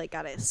 and you like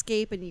gotta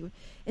escape. And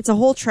it's a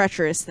whole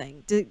treacherous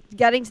thing.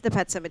 Getting to the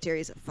Pet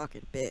Cemetery is a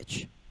fucking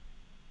bitch.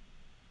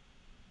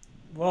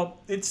 Well,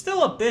 it's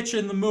still a bitch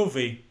in the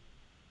movie.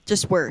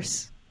 Just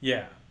worse.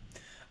 Yeah.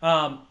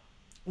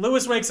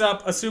 Lewis wakes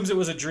up, assumes it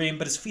was a dream,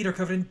 but his feet are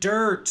covered in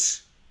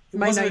dirt. It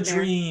My wasn't nightmare. a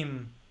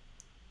dream.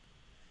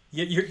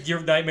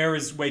 Your nightmare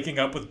is waking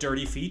up with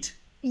dirty feet?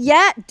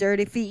 Yeah,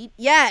 dirty feet.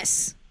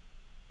 Yes.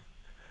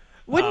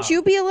 Wouldn't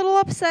you be a little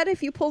upset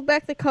if you pulled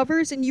back the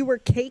covers and you were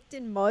caked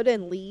in mud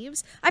and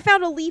leaves? I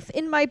found a leaf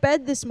in my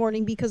bed this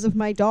morning because of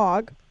my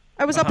dog.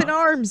 I was up in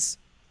arms.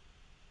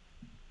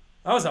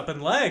 I was up in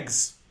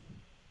legs.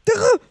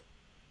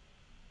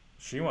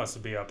 She wants to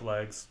be up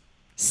legs.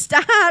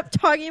 Stop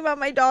talking about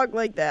my dog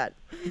like that.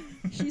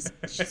 She's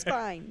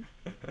fine.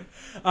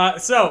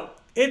 So,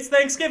 it's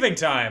Thanksgiving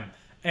time,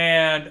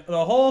 and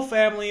the whole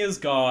family is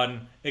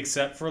gone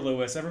except for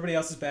Lewis. Everybody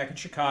else is back in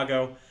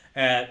Chicago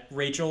at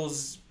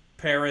Rachel's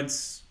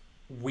parents'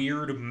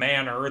 weird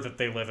manor that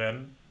they live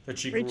in, that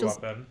she grew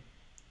up in.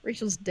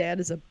 Rachel's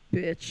dad is a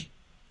bitch.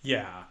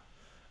 Yeah.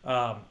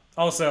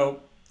 Also,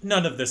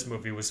 none of this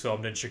movie was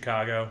filmed in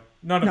Chicago.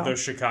 None of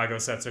those Chicago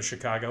sets are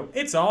Chicago.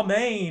 It's all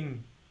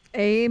Maine.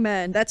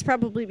 Amen. That's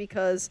probably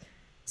because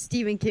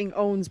Stephen King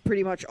owns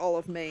pretty much all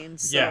of Maine.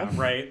 So. Yeah,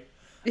 right.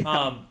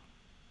 Yeah.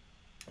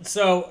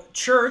 So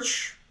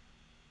Church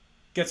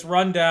gets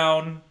run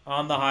down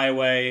on the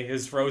highway.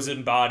 His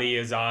frozen body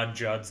is on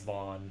Judd's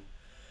lawn.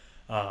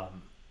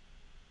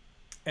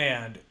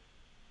 And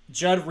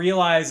Judd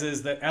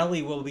realizes that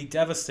Ellie will be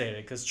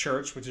devastated because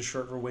Church, which is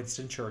short for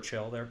Winston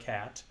Churchill, their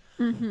cat,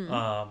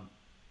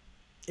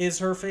 is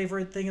her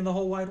favorite thing in the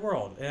whole wide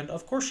world. And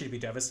of course she'd be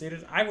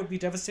devastated. I would be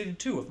devastated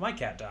too if my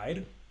cat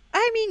died.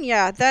 I mean,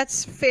 yeah,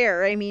 that's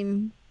fair. I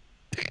mean,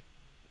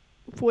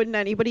 wouldn't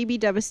anybody be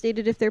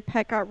devastated if their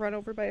pet got run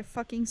over by a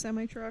fucking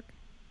semi-truck?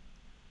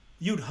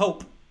 You'd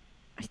hope.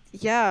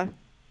 Yeah.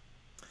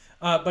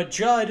 But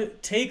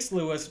Judd takes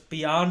Lewis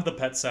beyond the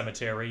pet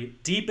cemetery,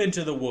 deep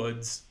into the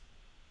woods,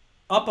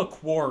 up a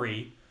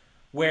quarry,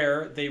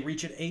 where they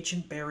reach an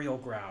ancient burial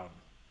ground.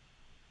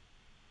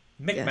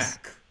 Micmac. Yes.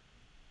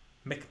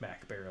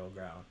 Micmac burial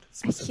ground.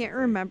 I can't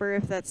remember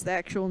if that's the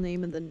actual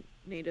name of the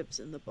natives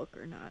in the book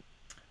or not.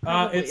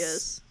 Probably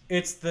is.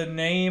 It's the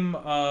name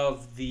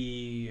of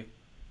the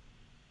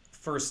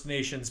First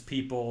Nations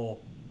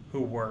people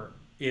who were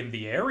in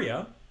the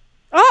area.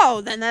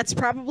 Oh, then that's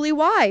probably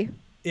why.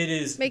 It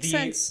is Makes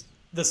sense.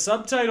 The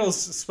subtitles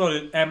spelled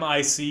it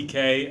M-I-C-K-M-A-C-K.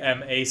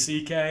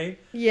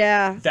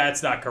 Yeah.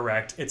 That's not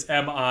correct. It's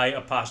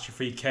M-I-K-M-A-Q.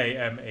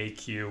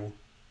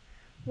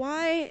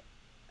 Why?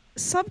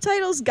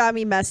 Subtitles got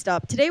me messed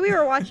up. Today we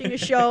were watching a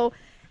show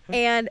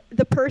and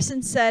the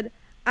person said,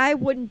 I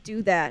wouldn't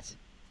do that.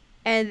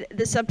 And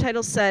the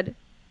subtitle said,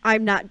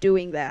 I'm not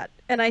doing that.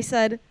 And I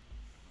said,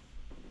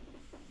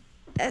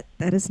 that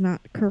is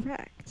not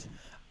correct.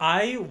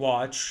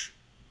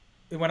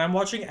 When I'm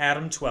watching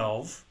Adam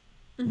 12.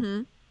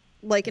 Mm-hmm.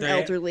 Like an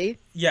elderly.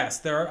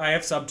 Yes, I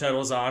have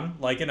subtitles on,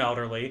 like an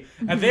elderly.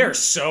 And they're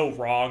so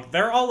wrong.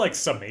 They're all like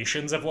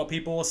summations of what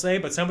people will say,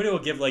 but somebody will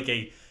give like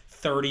a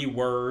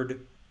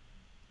 30-word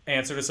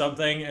answer to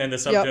something, and the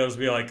subtitles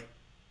will be like,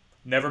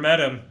 never met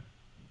him.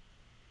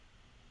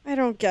 I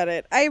don't get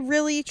it. I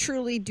really,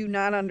 truly do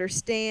not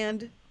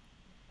understand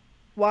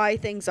why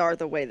things are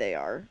the way they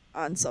are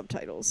on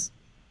subtitles.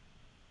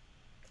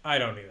 I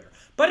don't either.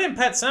 But in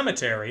Pet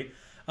Cemetery,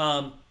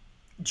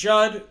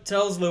 Judd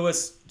tells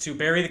Lewis to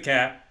bury the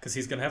cat because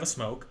he's going to have a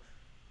smoke.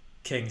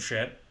 King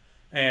shit.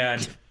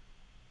 And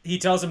he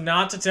tells him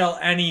not to tell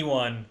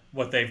anyone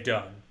what they've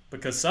done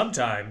because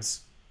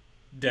sometimes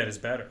dead is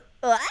better.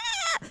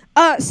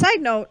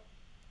 Side note,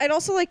 I'd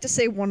also like to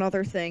say one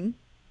other thing.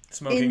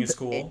 Smoking is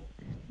cool.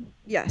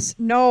 Yes.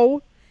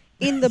 No.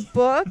 In the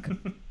book,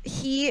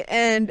 he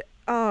and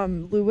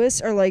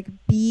Lewis are like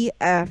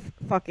BF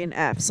fucking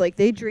Fs. Like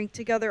they drink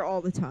together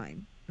all the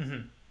time.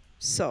 Mm-hmm.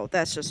 So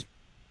that's just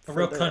a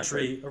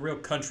real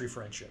country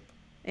friendship.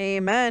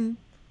 Amen.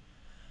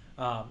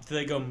 Do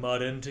they go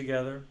mudding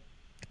together?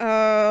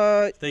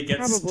 They get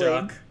probably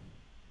stuck.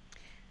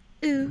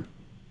 Oops.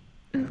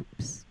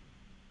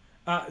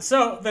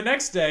 So the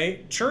next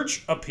day,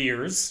 Church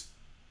appears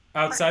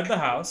outside the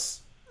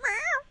house,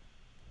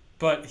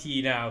 but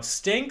he now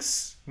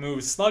stinks,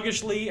 moves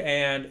sluggishly,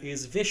 and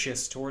is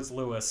vicious towards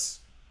Lewis.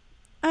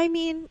 I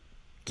mean,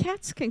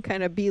 cats can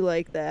kind of be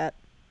like that.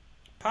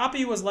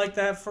 Poppy was like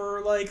that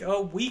for like a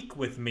week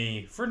with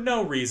me for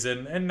no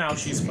reason, and now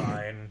she's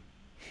fine.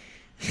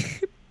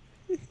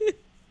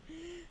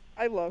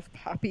 I love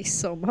Poppy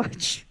so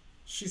much.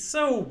 She's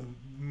so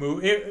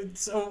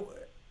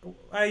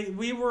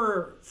we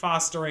were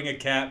fostering a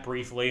cat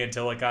briefly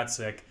until it got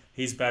sick.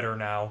 He's better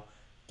now.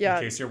 Yeah.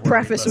 In case you're worried,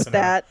 Preface with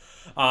listener.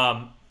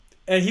 that.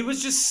 And he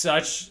was just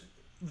such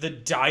the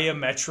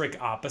diametric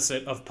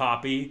opposite of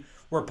Poppy,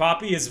 where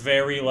Poppy is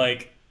very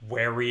like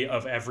wary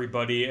of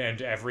everybody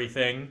and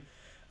everything.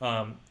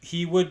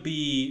 He would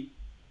be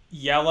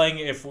yelling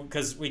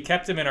because we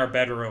kept him in our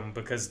bedroom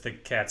because the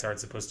cats aren't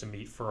supposed to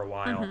meet for a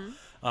while.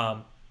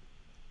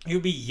 He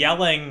would be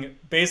yelling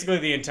basically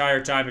the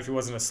entire time if he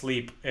wasn't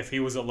asleep, if he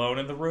was alone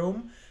in the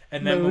room.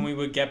 And then when we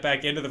would get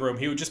back into the room,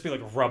 he would just be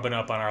like rubbing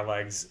up on our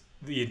legs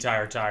the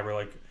entire time. Or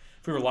like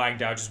if we were lying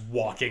down, just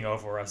walking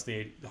over us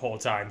the whole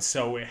time.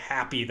 So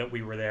happy that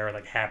we were there,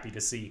 like happy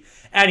to see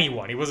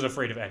anyone. He wasn't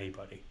afraid of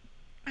anybody.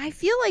 I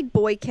feel like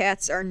boy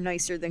cats are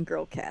nicer than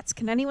girl cats.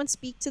 Can anyone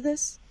speak to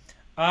this?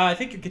 I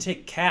think you could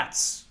take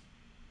cats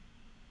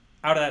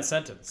out of that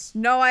sentence.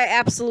 No, I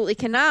absolutely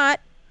cannot.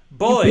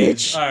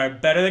 Boys are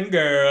better than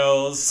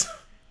girls.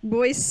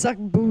 Boys suck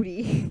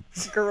booty.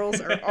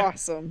 Girls are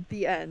awesome.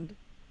 The end.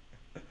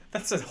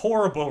 That's a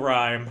horrible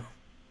rhyme.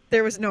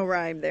 There was no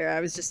rhyme there. I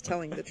was just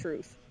telling the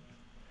truth.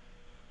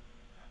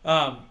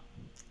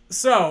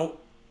 So,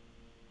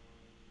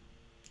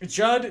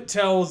 Judd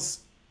tells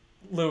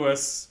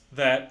Lewis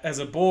that as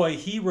a boy,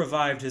 he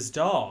revived his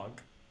dog.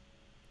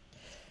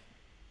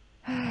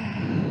 But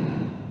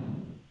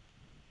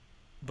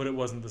it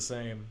wasn't the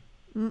same.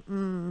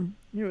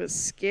 It was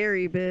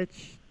scary,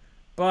 bitch.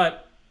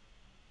 But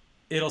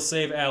it'll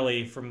save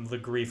Ellie from the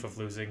grief of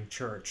losing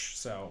Church,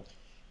 so...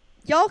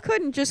 Y'all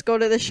couldn't just go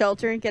to the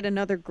shelter and get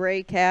another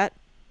gray cat?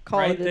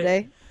 Call it a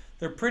day?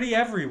 They're pretty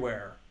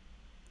everywhere.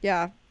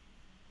 Yeah.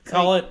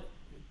 Call it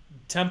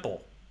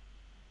Temple.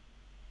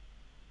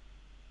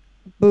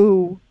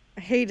 Boo. I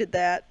hated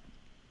that.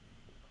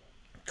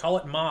 Call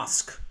it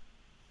Mosque.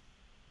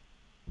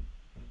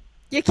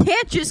 You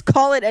can't just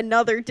call it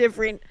another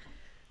different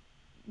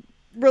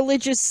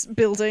religious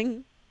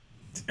building.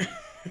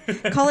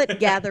 Call it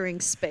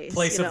gathering space.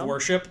 Place of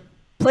worship.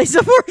 Place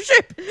of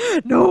worship.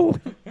 No.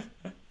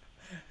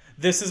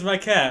 This is my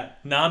cat.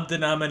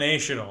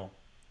 Non-denominational.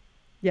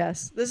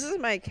 Yes. This is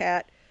my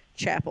cat.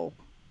 Chapel.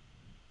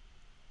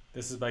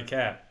 This is my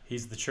cat.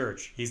 He's the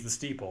church. He's the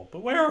steeple.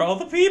 But where are all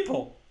the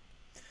people?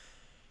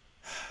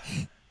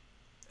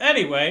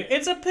 Anyway,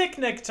 it's a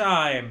picnic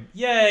time.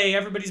 Yay,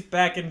 everybody's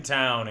back in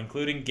town,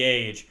 including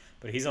Gage.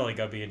 But he's only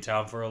going to be in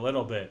town for a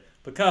little bit.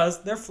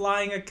 Because they're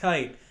flying a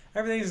kite.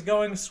 Everything's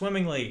going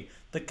swimmingly.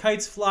 The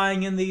kite's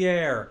flying in the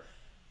air.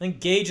 Then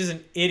Gage is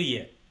an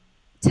idiot.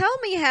 Tell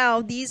me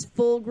how these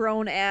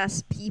full-grown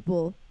ass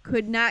people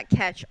could not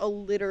catch a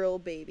literal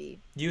baby.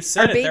 You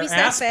said Are it. They're babies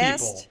ass that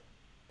fast? people.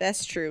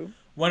 That's true.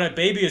 When a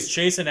baby is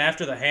chasing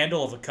after the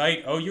handle of a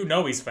kite, oh, you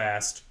know he's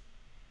fast.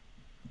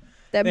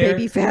 That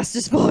baby fast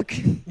as fuck.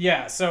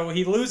 Yeah, so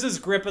he loses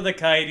grip of the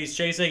kite. He's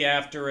chasing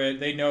after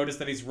it. They notice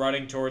that he's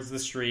running towards the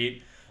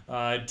street.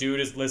 Dude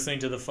is listening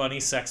to the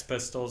funny Sex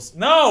Pistols.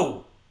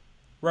 No!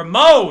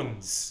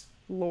 Ramones!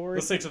 Lord.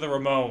 Listening to the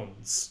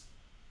Ramones.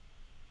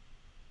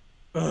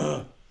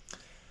 Ugh.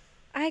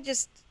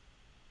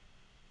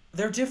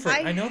 They're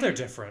different. I know they're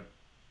different.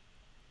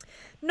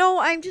 No,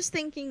 I'm just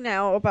thinking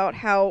now about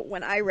how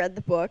when I read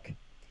the book,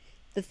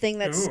 the thing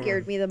that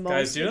scared me the most...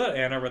 Guys, do you know that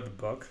Anna read the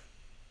book?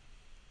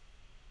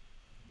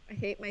 I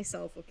hate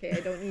myself, okay?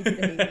 I don't need you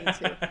to hate me,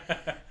 too.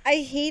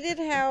 I hated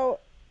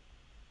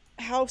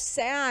how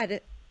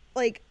sad,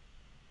 like,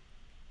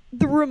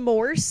 the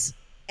remorse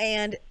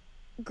and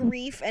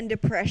grief and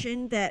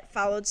depression that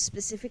followed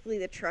specifically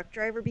the truck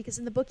driver, because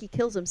in the book he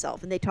kills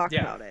himself, and they talk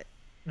about it.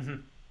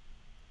 Mm-hmm.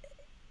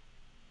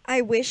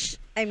 I wish,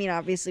 I mean,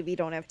 obviously we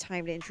don't have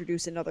time to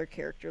introduce another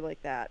character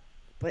like that,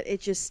 but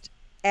it just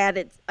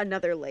added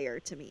another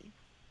layer to me.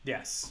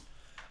 Yes.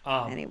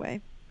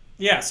 Anyway.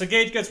 Yeah, so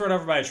Gage gets run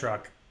over by a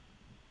truck.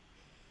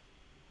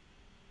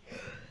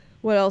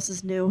 What else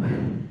is new?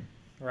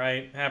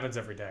 Right? Happens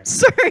every day.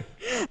 Sorry.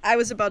 I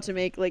was about to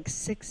make like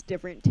 6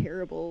 different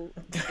terrible,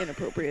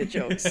 inappropriate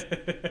jokes.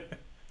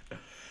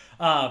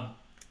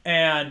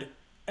 And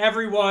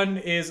everyone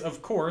is,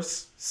 of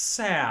course,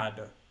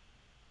 sad.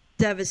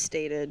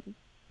 Devastated.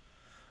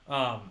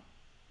 And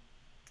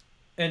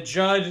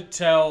Judd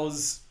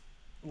tells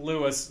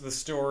Lewis the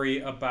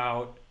story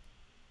about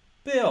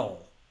Bill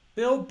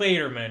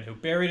Baderman, who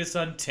buried his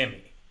son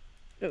Timmy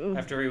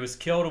after he was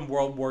killed in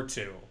World War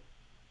II.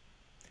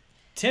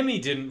 Timmy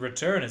didn't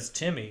return as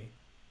Timmy.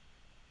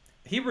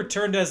 He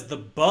returned as the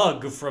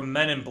Bug from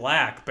Men in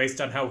Black,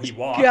 based on how he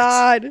walked.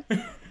 God.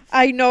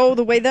 I know,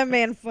 the way that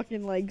man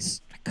fucking like...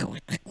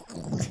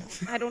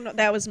 I don't know.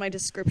 That was my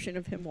description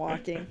of him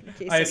walking, in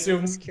case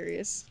anyone was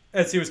curious.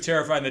 As he was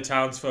terrifying the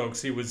townsfolk,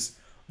 he was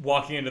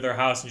walking into their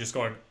house and just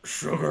going,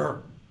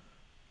 "Sugar.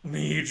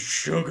 Need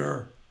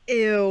sugar."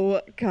 Ew,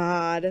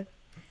 God.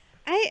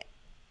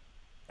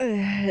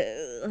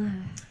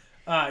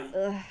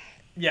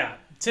 Yeah,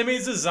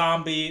 Timmy's a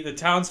zombie. The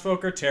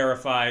townsfolk are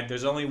terrified.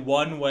 There's only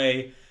one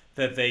way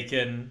that they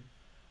can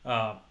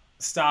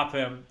stop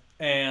him,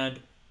 and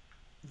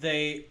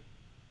they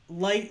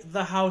light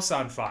the house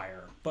on fire.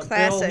 But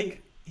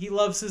Classic. he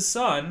loves his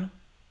son,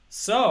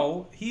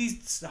 so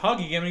he's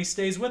hugging him and he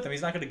stays with him.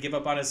 He's not going to give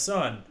up on his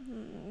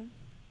son.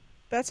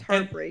 That's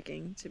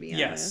heartbreaking, to be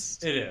Yes,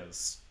 honest. it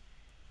is.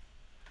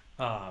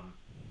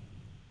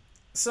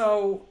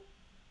 So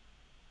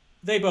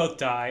they both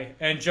die,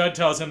 and Judd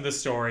tells him the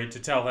story to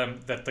tell him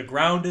that the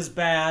ground is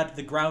bad,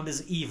 the ground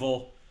is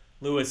evil.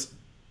 Lewis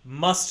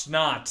must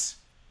not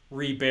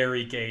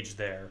rebury Gage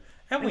there.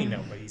 And we know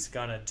what he's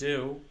gonna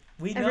do.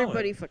 We know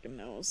Everybody it, fucking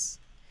knows.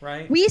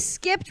 right? We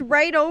skipped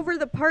right over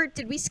the part.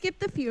 Did we skip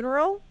the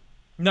funeral?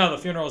 No, the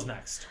funeral's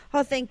next.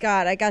 Oh, thank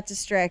God. I got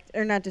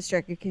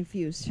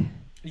confused.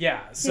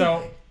 Yeah,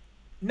 so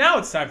now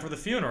it's time for the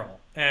funeral.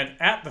 And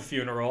at the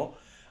funeral,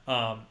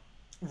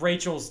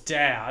 Rachel's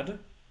dad,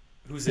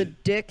 who's The a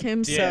dick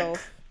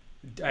himself.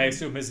 dick, I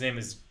assume his name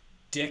is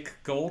Dick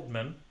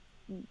Goldman.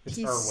 It's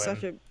He's Irwin.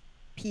 such a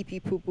pee-pee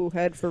poo-poo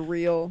head for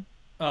real.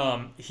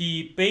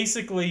 He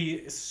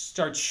basically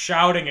starts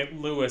shouting at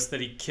Lewis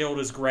that he killed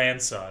his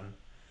grandson.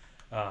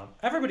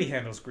 Everybody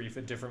handles grief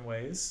in different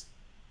ways.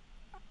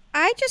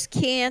 I just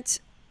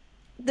can't.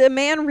 The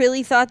man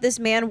really thought this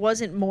man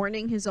wasn't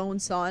mourning his own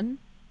son.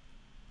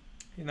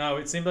 You know,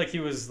 it seemed like he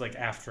was like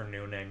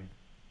afternooning.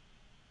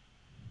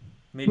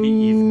 Maybe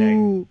evening.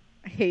 Ooh,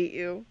 I hate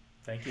you.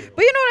 Thank you.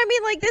 But you know what I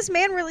mean? Like, this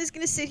man really is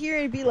going to sit here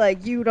and be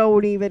like, you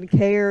don't even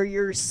care.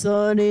 Your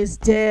son is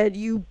dead,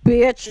 you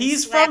bitch. and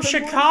He's slap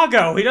from him.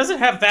 Chicago. He doesn't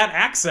have that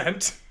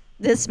accent.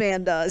 This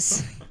man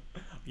does.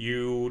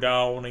 You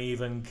don't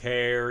even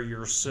care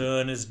your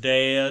son is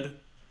dead.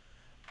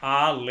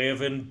 I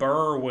live in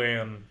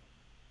Berwyn.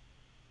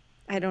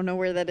 I don't know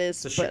where that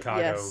is, It's a but Chicago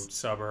yes,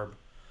 suburb.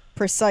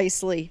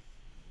 precisely.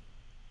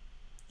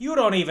 You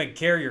don't even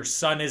care your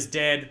son is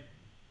dead.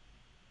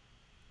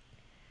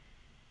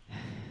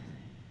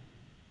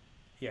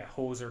 Yeah,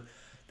 hoser.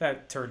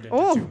 That turned into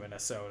Oh. two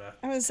Minnesota.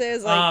 I would say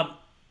it's like,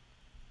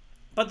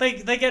 But they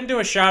get into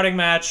a shouting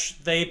match.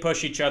 They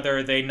push each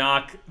other. They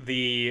knock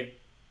the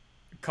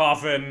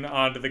coffin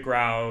onto the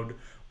ground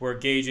where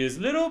Gage's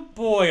little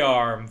boy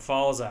arm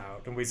falls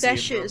out. And we see that it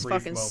shit for a is brief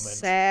fucking moment.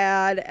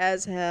 sad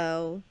as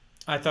hell.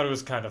 I thought it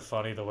was kind of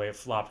funny the way it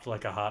flopped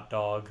like a hot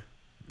dog.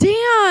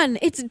 Dan,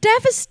 it's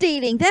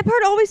devastating. That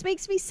part always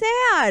makes me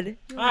sad.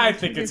 I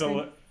think it's a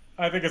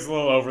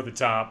little over the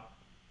top.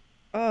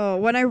 Oh,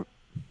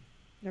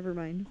 never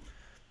mind.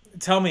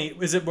 Tell me,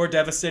 is it more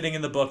devastating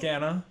in the book,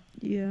 Anna?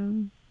 Yeah.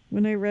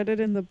 When I read it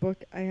in the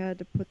book, I had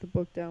to put the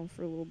book down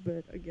for a little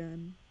bit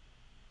again.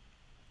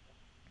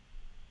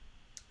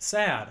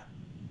 Sad.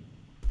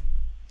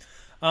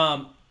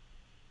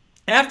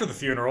 After the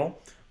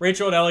funeral,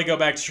 Rachel and Ellie go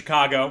back to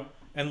Chicago,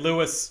 and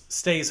Lewis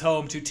stays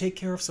home to take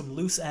care of some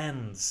loose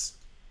ends.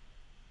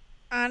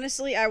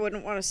 Honestly, I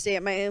wouldn't want to stay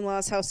at my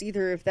in-laws' house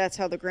either if that's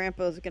how the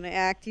grandpa's gonna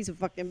act. He's a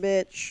fucking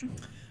bitch.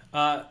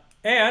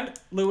 And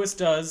Lewis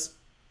does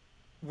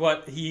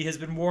what he has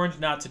been warned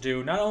not to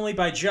do, not only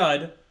by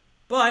Judd,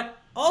 but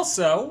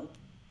also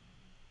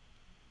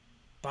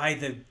by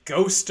the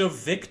ghost of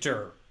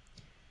Victor.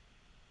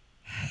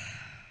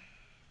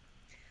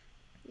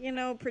 You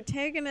know,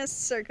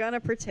 protagonists are gonna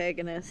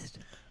protagonist.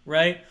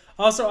 Right?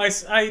 Also,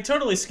 I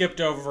totally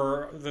skipped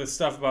over the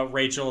stuff about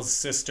Rachel's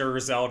sister,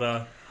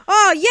 Zelda.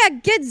 Oh, yeah,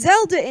 get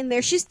Zelda in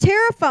there. She's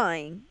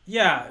terrifying.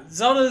 Yeah,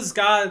 Zelda's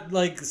got,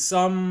 like,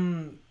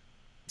 some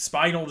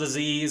spinal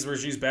disease where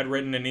she's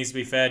bedridden and needs to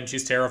be fed, and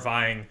she's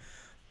terrifying.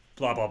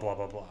 Blah, blah, blah,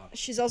 blah, blah.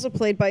 She's also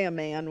played by a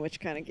man, which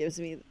kind of gives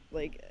me,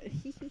 like,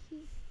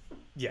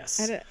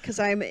 Yes. because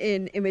I'm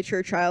an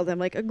immature child. I'm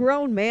like, a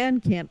grown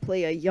man can't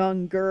play a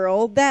young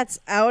girl. That's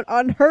out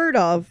unheard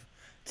of.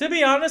 To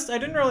be honest, I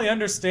didn't really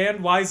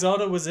understand why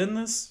Zelda was in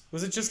this.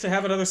 Was it just to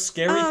have another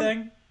scary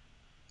thing?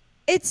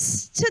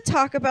 It's to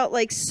talk about,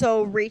 like,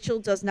 so Rachel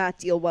does not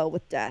deal well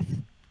with death,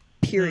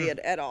 period,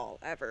 at all,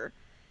 ever.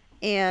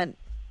 And,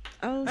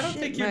 oh, I don't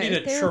shit, think you my need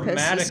a therapist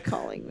is traumatic-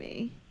 calling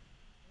me.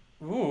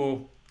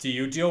 Ooh, do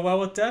you deal well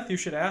with death? You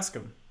should ask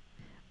him.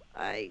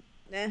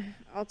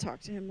 I'll talk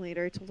to him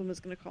later. I told him I was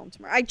going to call him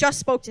tomorrow. I just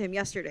spoke to him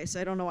yesterday, so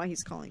I don't know why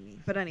he's calling me.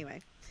 But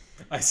anyway.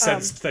 I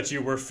sensed that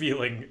you were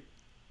feeling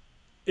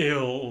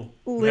ill.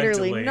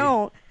 Literally, mentally.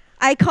 no.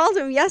 I called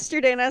him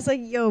yesterday, and I was like,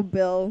 yo,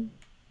 Bill,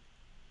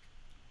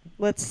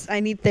 I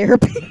need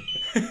therapy.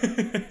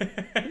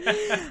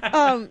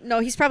 No,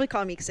 he's probably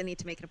calling me because I need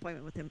to make an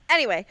appointment with him.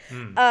 Anyway,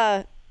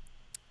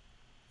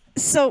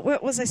 so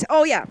what was I saying?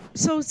 Oh, yeah.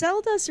 So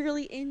Zelda's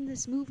really in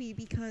this movie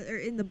or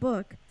in the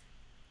book,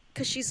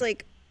 because she's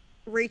like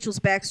Rachel's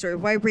backstory.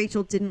 Why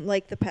Rachel didn't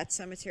like the pet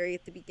cemetery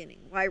at the beginning.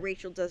 Why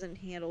Rachel doesn't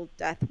handle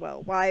death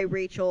well. Why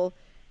Rachel,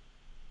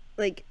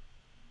 like,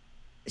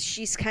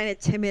 she's kind of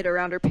timid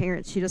around her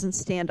parents. She doesn't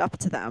stand up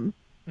to them.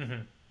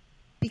 Mm-hmm.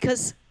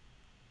 Because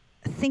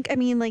think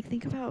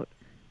about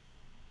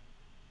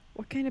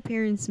what kind of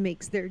parents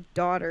makes their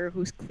daughter,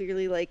 who's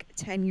clearly like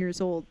 10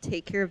 years old,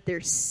 take care of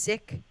their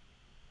sick,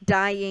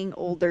 dying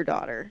older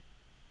daughter.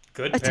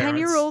 Good A parents.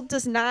 10-year-old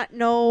does not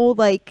know,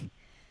 like,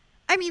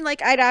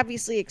 I'd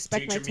obviously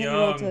expect Teach my 'em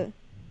 10-year-old young. to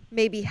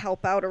maybe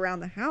help out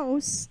around the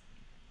house,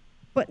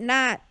 but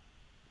not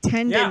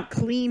tend Yeah. and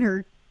clean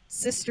her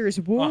sister's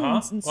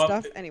wounds and Well,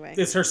 stuff. Anyway,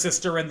 Is her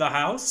sister in the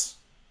house?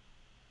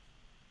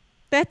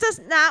 that does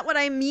not what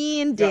I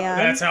mean, Dan.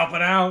 That's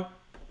helping out.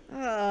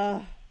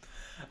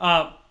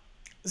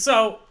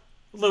 So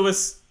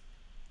Lewis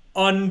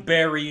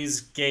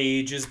unburies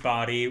Gage's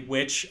body,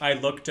 which I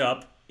looked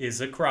up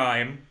is a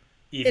crime,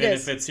 even It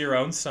is. if it's your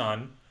own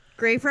son.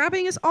 Grave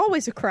robbing is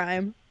always a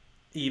crime.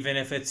 Even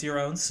if it's your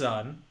own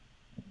son.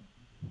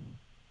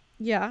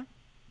 Yeah.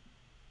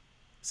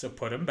 So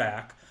put him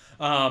back.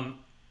 And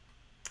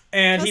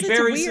he Plus, it's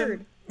buries weird.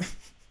 him.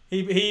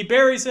 He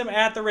buries him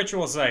at the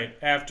ritual site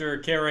after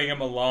carrying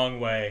him a long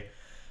way.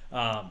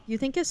 You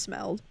think it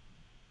smelled?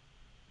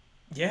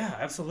 Yeah,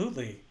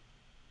 absolutely.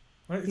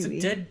 It's a Gooey.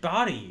 dead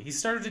body. He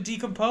started to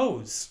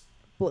decompose.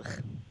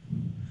 Blech.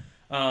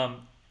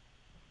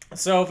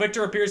 So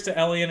Victor appears to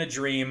Ellie in a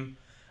dream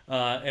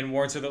and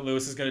warns her that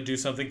Lewis is going to do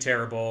something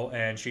terrible,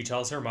 and she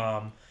tells her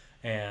mom,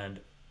 and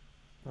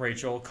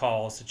Rachel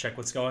calls to check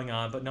what's going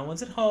on, but no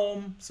one's at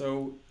home,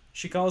 so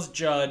she calls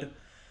Judd,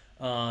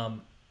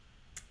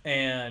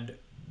 and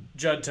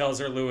Judd tells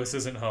her Lewis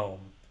isn't home,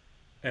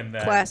 and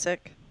then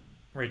Classic.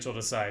 Rachel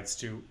decides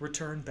to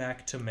return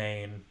back to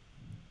Maine.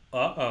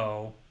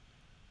 Uh-oh.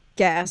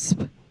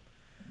 Gasp.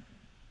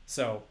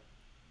 So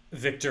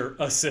Victor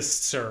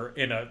assists her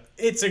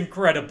it's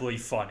incredibly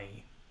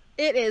funny.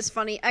 It is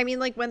funny. I mean,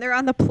 like, when they're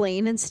on the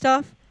plane and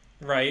stuff.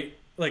 Right?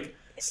 Like,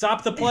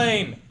 stop the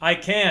plane. I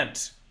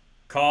can't.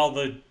 Call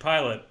the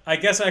pilot. I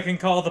guess I can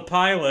call the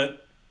pilot.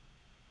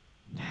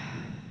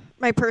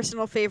 My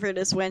personal favorite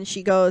is when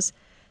she goes,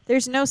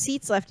 there's no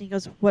seats left. And he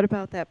goes, what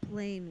about that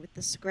plane with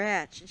the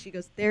scratch? And she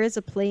goes, there is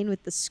a plane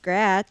with the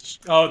scratch.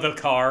 Oh, the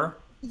car?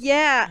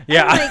 Yeah.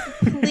 Yeah. I'm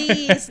like,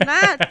 please,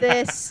 not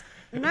this.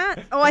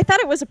 Oh, I thought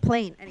it was a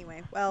plane.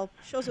 Anyway, well,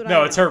 shows what I know.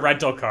 No, it's her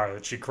rental car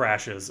that she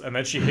crashes, and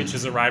then she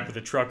hitches a ride with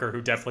a trucker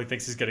who definitely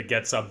thinks he's going to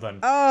get something.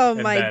 Oh,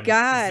 And my then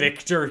God.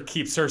 Victor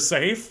keeps her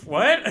safe?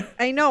 What?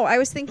 I know. I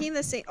was thinking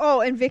the same. Oh,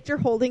 and Victor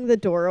holding the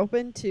door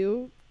open,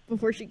 too,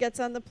 before she gets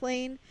on the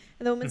plane.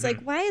 And the woman's like,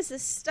 why is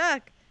this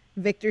stuck?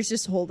 Victor's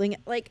just holding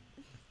it. Like,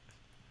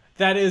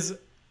 That is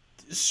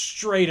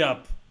straight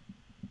up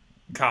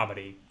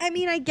comedy. I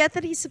mean, I get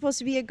that he's supposed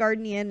to be a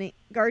guardian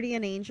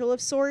angel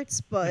of sorts,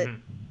 but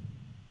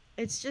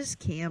it's just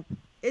camp.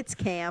 It's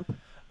camp.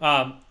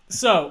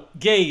 So,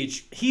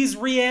 Gage, he's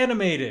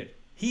reanimated.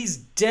 He's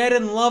dead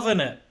and loving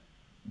it.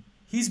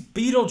 He's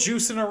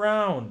Beetlejuicing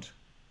around.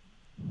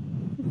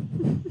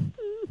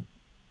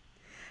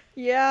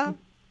 Yeah.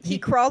 He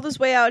crawled his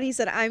way out. He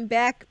said, I'm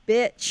back,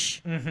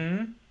 bitch.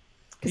 Mm-hmm.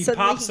 He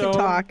Suddenly pops he can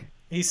home. talk.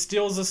 He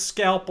steals a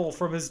scalpel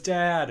from his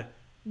dad.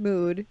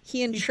 Mood.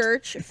 He in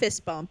church,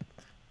 fist bump.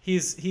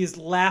 He's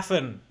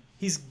laughing.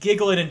 He's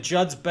giggling in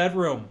Judd's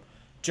bedroom.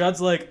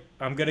 Judd's like,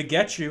 I'm gonna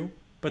get you.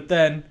 But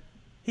then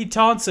he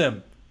taunts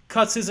him,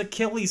 cuts his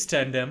Achilles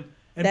tendon,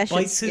 and That shit's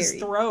bites his scary.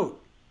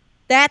 throat.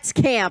 That's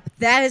camp.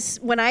 That is,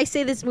 when I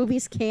say this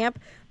movie's camp,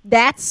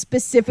 that's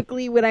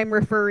specifically what I'm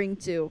referring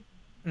to.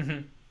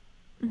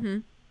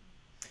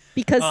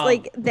 Because,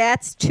 like,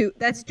 that's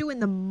doing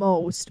the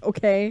most,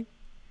 okay?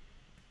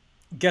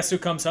 Guess who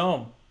comes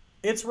home?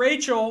 It's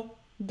Rachel.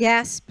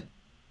 Gasp.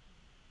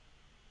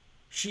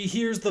 She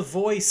hears the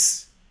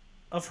voice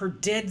of her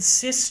dead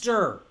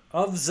sister,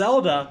 of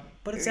Zelda,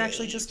 but it's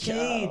actually just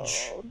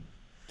Gage.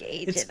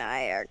 Gage It's- and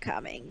I are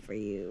coming for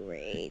you,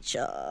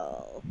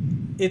 Rachel.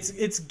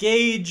 It's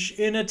Gage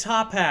in a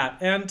top hat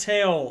and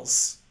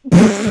tails.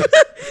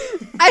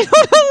 I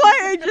don't know why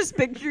I just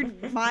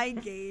pictured my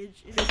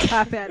Gage in his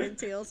top hat and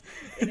tails,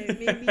 and it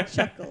made me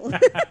chuckle.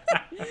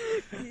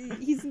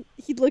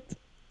 He looked.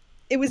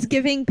 It was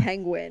giving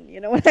penguin. You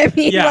know what I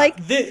mean? Yeah,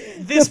 like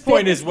this the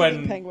point fit is giving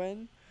when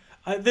penguin.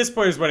 this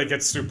point is when it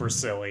gets super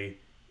silly.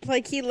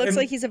 Like he looks And-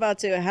 like he's about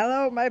to.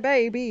 Hello, my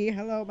baby.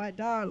 Hello, my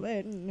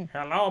darling.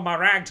 Hello, my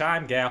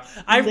ragtime gal.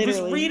 I was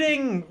Literally.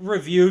 reading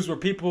reviews where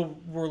people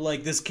were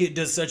like, "This kid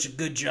does such a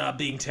good job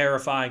being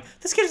terrifying."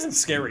 This kid isn't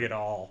scary at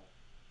all.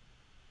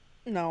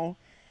 No,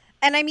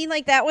 and I mean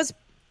like that was.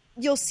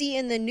 You'll see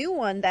in the new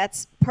one.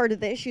 That's part of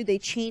the issue. They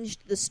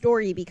changed the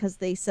story because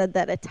they said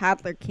that a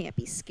toddler can't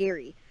be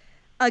scary.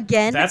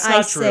 Again, That's I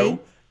not say, true.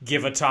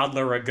 Give a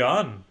toddler a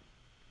gun.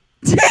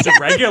 Just a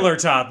regular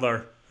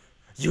toddler.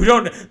 You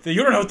don't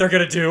know what they're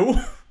gonna do.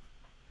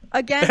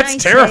 Again, That's I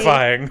say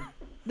terrifying.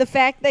 the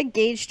fact that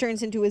Gage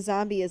turns into a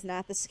zombie is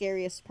not the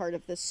scariest part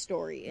of this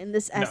story. In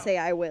this essay,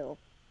 I will.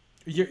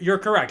 You're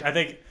correct. I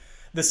think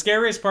the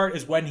scariest part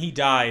is when he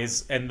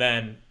dies, and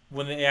then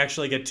when they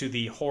actually get to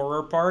the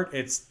horror part,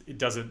 it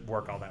doesn't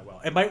work all that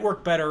well. It might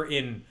work better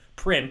in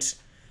print,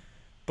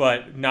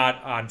 but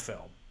not on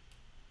film.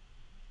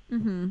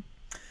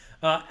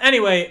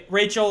 Anyway,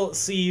 Rachel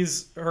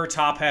sees her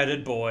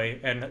top-hatted boy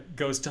and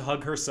goes to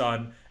hug her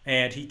son,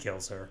 and he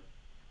kills her.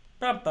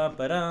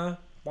 Ba-ba-ba-da.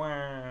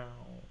 Wow.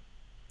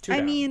 Two I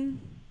down.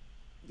 mean,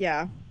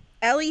 yeah.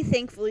 Ellie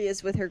thankfully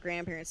is with her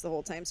grandparents the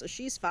whole time, so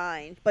she's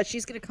fine. But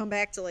she's gonna come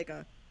back to like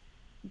a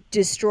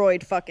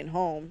destroyed fucking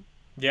home.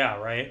 Yeah,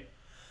 right?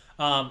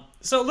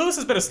 So Lewis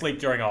has been asleep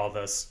during all of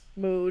this.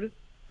 Mood.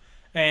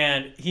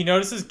 And he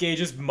notices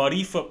Gage's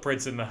muddy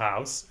footprints in the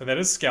house, and that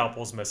his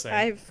scalpel's missing.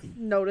 I've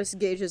noticed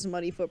Gage's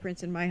muddy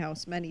footprints in my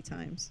house many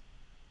times.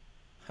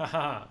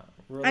 Haha.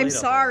 I'm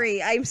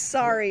sorry. I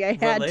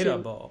had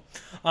Relatable.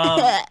 to.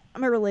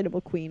 I'm a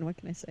relatable queen. What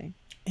can I say?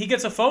 He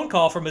gets a phone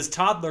call from his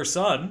toddler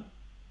son.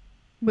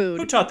 Who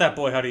Mood. taught that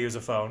boy how to use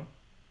a phone?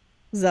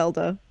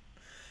 Zelda.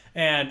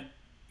 And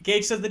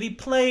Gage said that he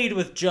played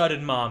with Judd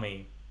and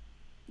Mommy.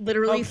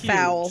 Literally How cute.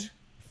 foul.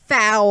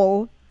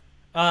 Foul.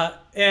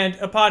 And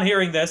upon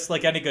hearing this,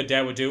 like any good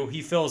dad would do,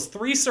 he fills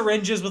 3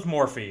 syringes with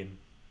morphine.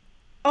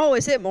 Oh,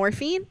 is it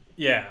morphine?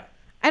 Yeah,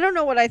 I don't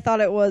know what I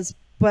thought it was,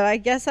 but I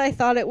guess I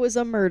thought it was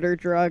a murder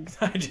drug.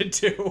 I did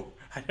too.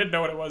 I didn't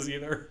know what it was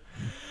either.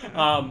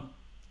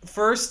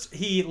 First,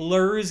 he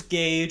lures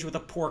Gage with a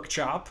pork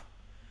chop,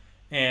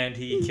 and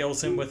he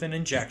kills him with an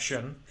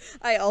injection.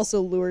 I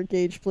also lure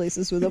Gage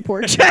places with a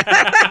pork chop.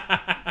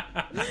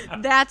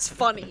 That's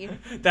funny.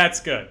 That's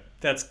good.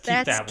 Keep That's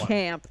that one.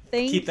 camp.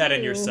 Thank you. Keep that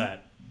in your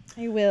set.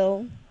 I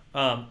will.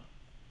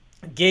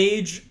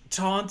 Gage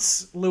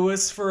taunts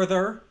Lewis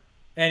further,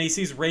 and he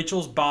sees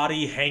Rachel's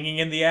body hanging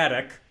in the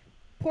attic.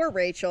 Poor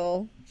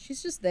Rachel.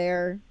 She's just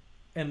there.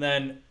 And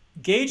then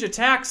Gage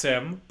attacks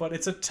him, but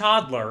it's a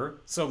toddler,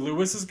 so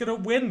Lewis is gonna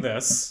win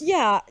this.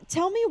 Yeah,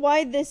 tell me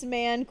why this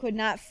man could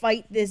not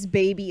fight this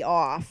baby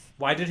off.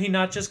 Why did he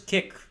not just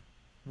kick?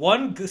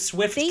 One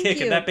swift Thank kick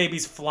you. and that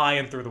baby's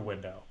flying through the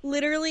window.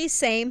 Literally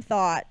same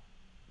thought.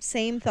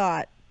 Same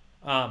thought.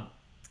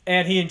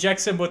 And he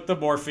injects him with the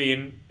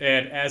morphine,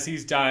 and as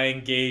he's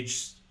dying,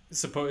 Gage is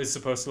supposed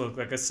to look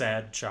like a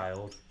sad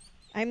child.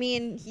 I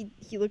mean,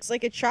 he looks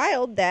like a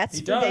child, that's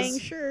He for does. dang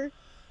sure.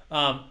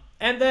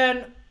 And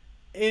then,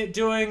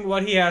 doing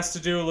what he has to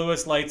do,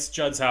 Lewis lights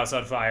Judd's house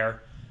on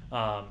fire,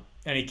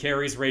 and he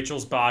carries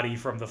Rachel's body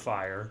from the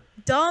fire.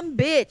 Dumb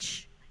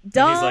bitch. he's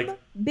Dumb like-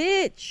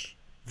 bitch.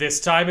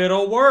 This time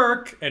it'll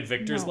work! And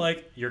Victor's No.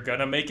 like, you're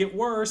gonna make it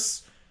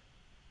worse.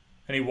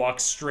 And he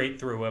walks straight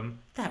through him.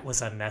 That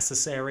was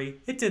unnecessary.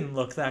 It didn't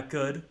look that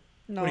good.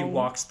 No. When he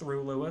walks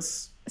through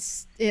Lewis.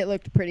 It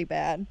looked pretty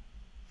bad.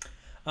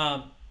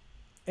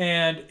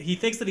 And he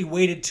thinks that he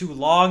waited too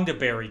long to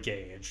bury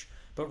Gage.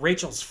 But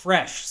Rachel's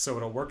fresh, so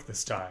it'll work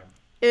this time.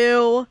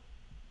 Ew.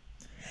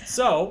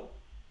 So,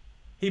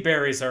 he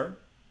buries her.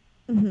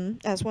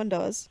 As one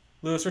does.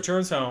 Lewis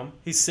returns home.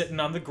 He's sitting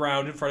on the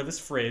ground in front of his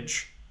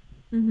fridge.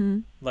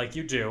 Like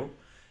you do.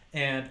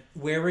 And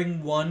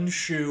wearing one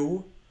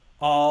shoe,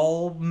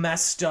 all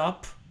messed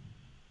up.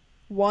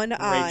 One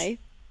eye.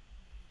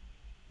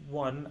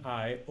 One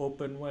eye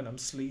open when I'm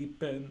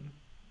sleeping.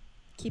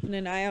 Keeping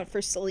an eye out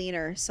for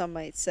Selena, some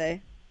might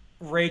say.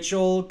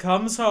 Rachel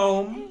comes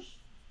home.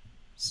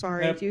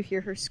 Sorry, Yep. do you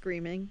hear her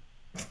screaming?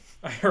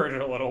 I heard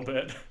it a little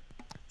bit.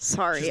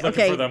 Sorry. She's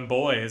looking Okay. for them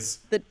boys.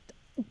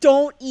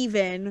 Don't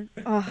even.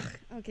 Ugh.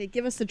 Okay,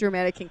 give us the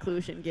dramatic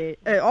conclusion, Gate.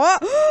 Oh,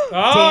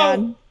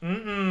 Oh!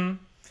 Dan.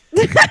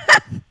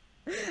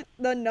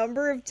 The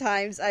number of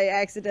times I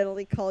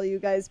accidentally call you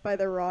guys by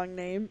the wrong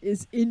name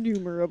is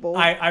innumerable.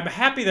 I'm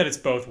happy that it's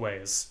both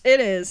ways. It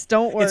is.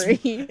 Don't worry.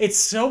 It's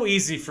so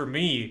easy for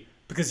me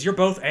because you're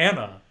both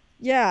Anna.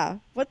 Yeah.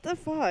 What the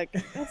fuck?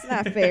 That's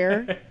not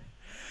fair.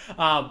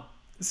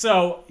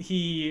 So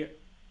he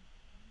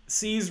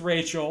sees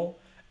Rachel,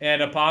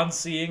 and upon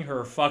seeing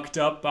her fucked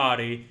up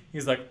body,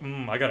 he's like,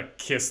 I gotta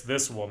kiss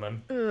this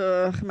woman.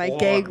 Ugh, my Or-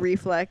 gag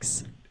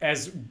reflex.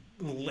 As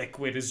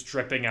liquid is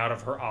dripping out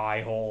of her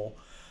eye hole.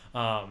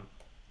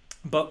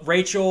 But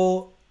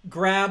Rachel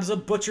grabs a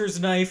butcher's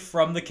knife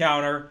from the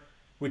counter.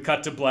 We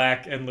cut to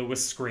black, and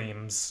Lewis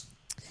screams.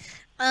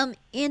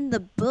 In the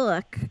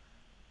book.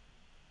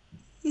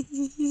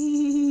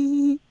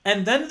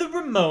 And then the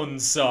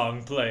Ramones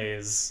song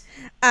plays.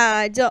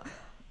 I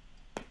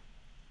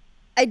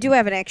do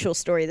have an actual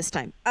story this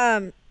time.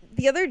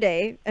 The other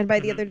day, and by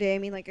the other day I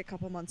mean like a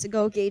couple months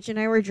ago, Gage and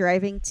I were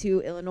driving to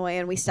Illinois,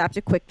 and we stopped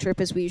at Quick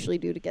Trip as we usually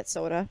do to get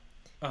soda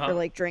or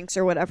like drinks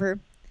or whatever.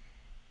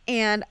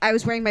 And I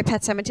was wearing my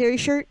Pet Cemetery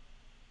shirt.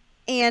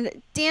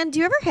 And Dan, do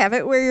you ever have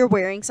it where you're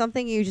wearing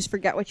something and you just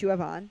forget what you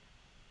have on?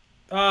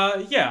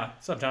 Yeah,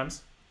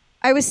 sometimes.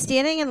 I was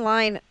standing in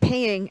line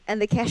paying,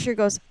 and the cashier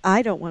goes,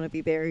 "I don't want to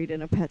be buried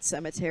in a pet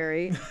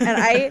cemetery." And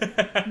I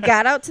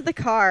got out to the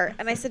car,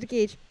 and I said to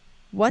Gage,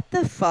 "What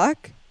the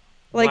fuck?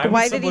 Like,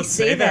 why would did he someone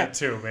say that?"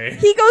 to me?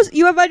 He goes,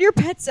 "You have on your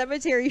Pet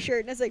Cemetery shirt."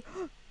 And I was like,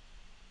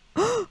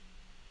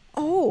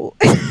 oh.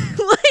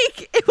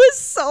 Like, it was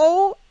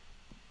so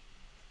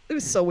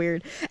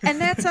weird.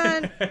 And that's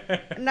on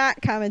not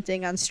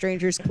commenting on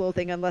strangers'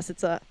 clothing unless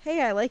it's a,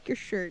 "Hey, I like your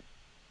shirt."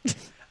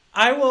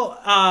 I will,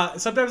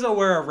 sometimes I'll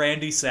wear a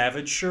Randy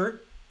Savage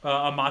shirt,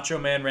 a Macho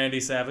Man Randy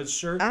Savage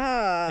shirt.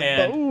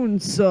 And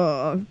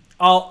Bonesaw.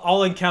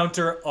 I'll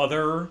encounter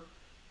other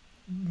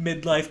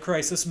midlife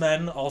crisis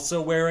men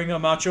also wearing a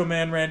Macho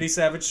Man Randy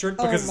Savage shirt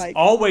because my it's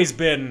always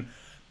been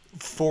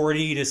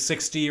 40 to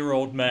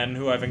 60-year-old men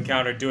who I've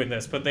encountered doing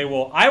this. But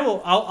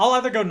I'll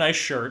either go nice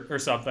shirt or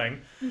something,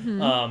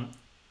 or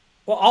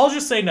Well, I'll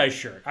just say nice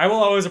shirt. I will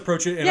always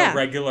approach it in Yeah. a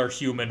regular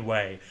human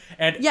way.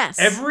 And Yes.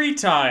 every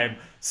time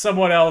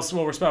someone else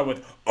will respond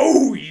with,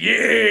 "Oh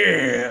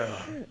yeah."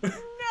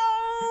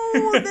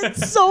 No,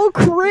 that's so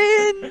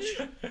cringe.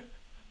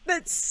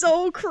 That's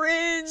so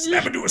cringe.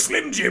 Snap into a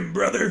Slim Jim,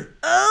 brother.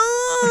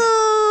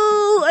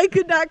 Oh, I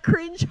could not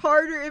cringe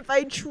harder if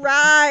I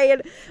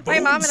tried. My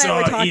mom and I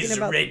were Bonesaw talking is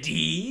about.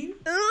 ready.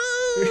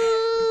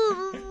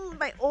 Ooh,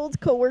 my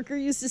old coworker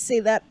used to say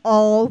that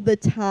all the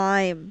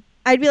time.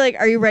 I'd be like,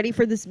 "Are you ready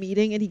for this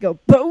meeting?" And he'd go,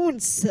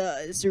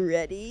 "Bonesaw is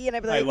ready." And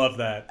I'd be I like, love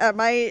that.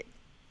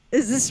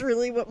 Is this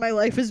really what my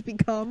life has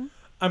become?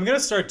 I'm going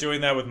to start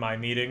doing that with my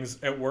meetings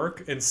at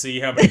work and see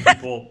how many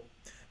people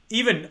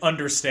even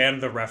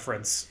understand the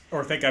reference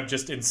or think I'm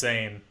just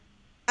insane.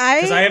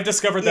 Because I have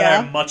discovered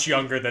that I'm much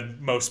younger than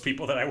most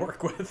people that I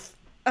work with.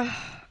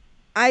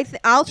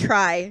 I'll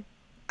try.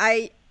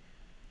 I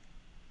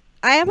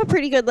have a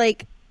pretty good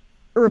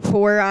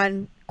rapport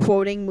on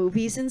quoting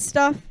movies and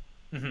stuff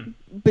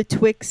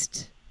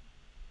betwixt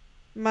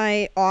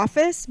my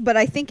office, but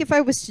I think if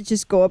I was to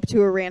just go up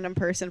to a random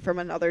person from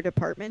another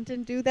department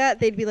and do that,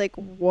 they'd be like,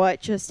 "What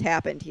just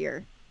happened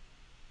here?"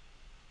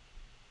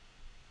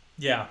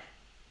 Yeah.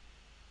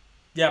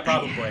 Yeah,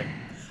 probably.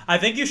 I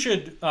think you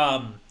should,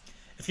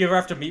 if you ever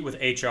have to meet with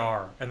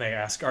HR and they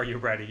ask, "Are you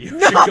ready?" You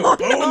should go,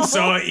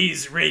 "Bonesaw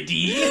is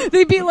ready."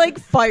 They'd be like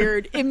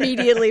fired,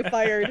 immediately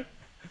fired.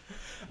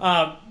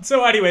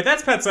 So anyway,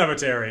 that's Pet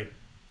Sematary.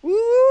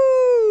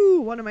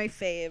 Woo! One of my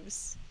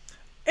faves.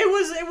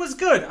 It was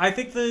good. I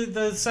think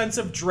the sense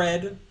of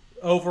dread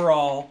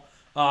overall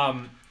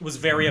was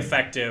very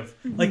effective.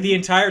 Like the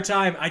entire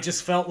time, I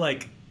just felt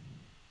like,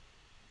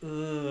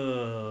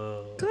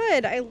 ugh.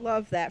 Good. I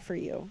love that for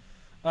you.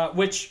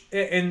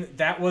 And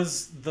that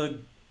was the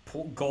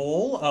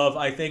goal of,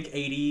 I think,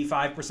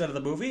 85% of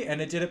the movie, and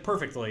it did it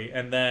perfectly.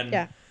 And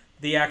then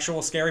the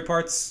actual scary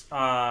parts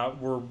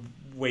were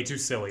way too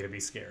silly to be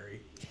scary.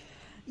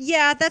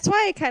 Yeah, that's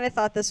why I kind of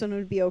thought this one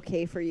would be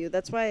okay for you.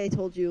 That's why I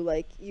told you,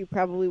 you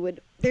probably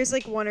would. There's,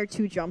 one or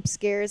two jump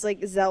scares.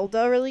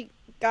 Zelda really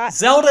got...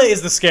 Zelda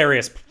is the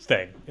scariest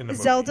thing in the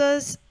movie.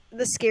 Zelda's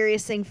the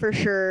scariest thing for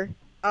sure.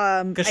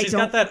 Because she's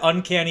got that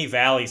uncanny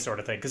valley sort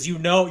of thing. Because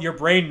your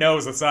brain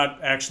knows it's not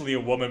actually a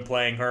woman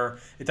playing her.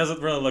 It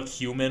doesn't really look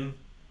human.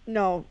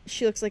 No,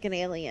 she looks like an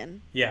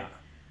alien. Yeah.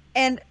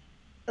 And,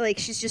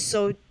 she's just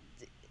so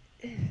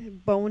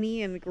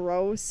bony and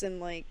gross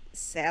and,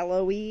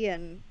 sallow-y.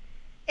 And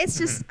it's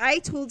just, I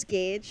told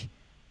Gage,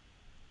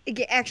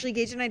 actually,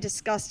 Gage and I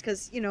discussed,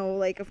 because,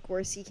 of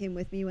course, he came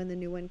with me when the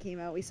new one came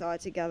out. We saw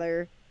it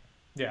together.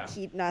 Yeah.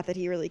 Not that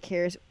he really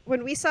cares.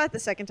 When we saw it the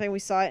second time, we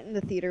saw it in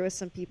the theater with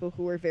some people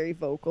who were very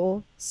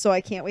vocal. So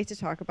I can't wait to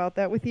talk about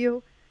that with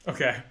you.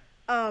 Okay.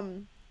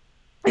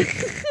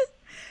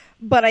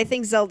 But I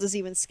think Zelda's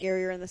even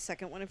scarier in the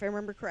second one, if I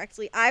remember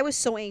correctly. I was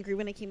so angry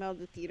when I came out of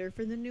the theater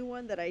for the new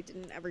one that I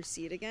didn't ever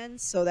see it again.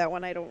 So that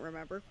one I don't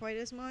remember quite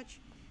as much.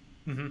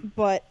 Mm-hmm.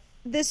 But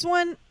this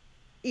one,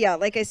 yeah,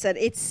 like I said,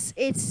 it's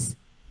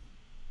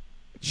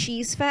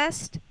Cheese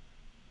Fest.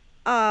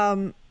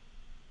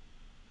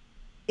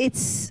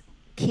 It's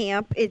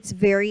camp. It's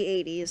very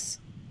 80s.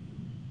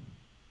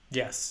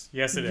 Yes,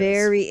 it is.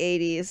 Very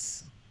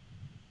 80s.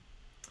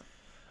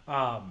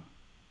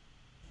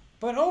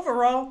 But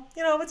overall,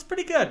 it's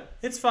pretty good.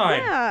 It's fine.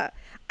 Yeah.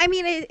 I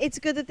mean, it's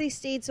good that they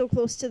stayed so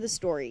close to the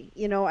story.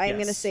 I'm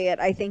going to say it.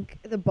 I think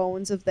the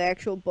bones of the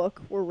actual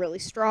book were really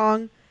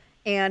strong.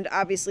 And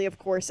obviously, of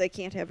course, I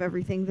can't have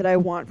everything that I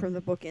want from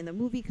the book in the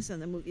movie because then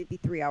the movie would be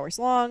 3 hours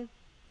long.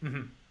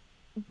 Mm-hmm.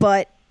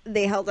 But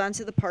they held on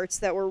to the parts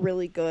that were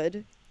really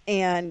good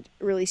and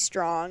really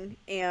strong.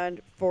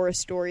 And for a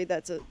story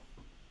that's a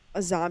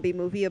zombie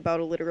movie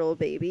about a literal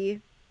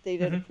baby, they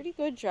did a pretty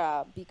good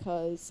job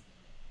because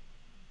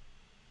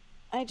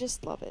I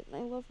just love it. And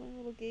I love my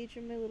little Gage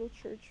and my little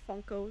church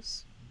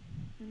Funkos.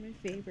 They're my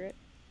favorite.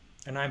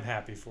 And I'm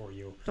happy for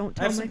you. Don't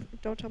tell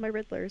my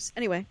Riddlers.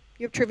 Anyway,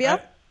 you have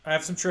trivia? I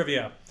have some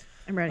trivia.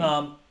 I'm ready.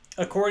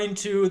 According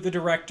to the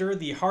director,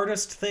 the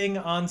hardest thing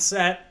on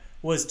set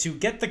was to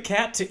get the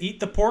cat to eat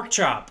the pork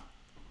chop.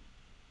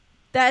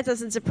 That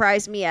doesn't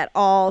surprise me at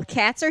all.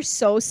 Cats are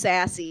so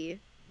sassy.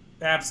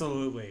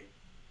 Absolutely.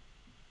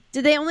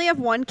 Did they only have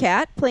one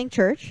cat playing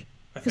church?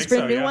 Because for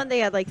the new yeah. one, they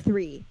had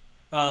 3.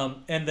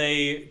 And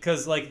they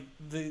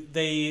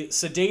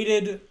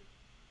sedated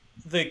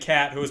the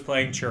cat who was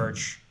playing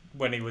church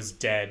when he was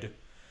dead.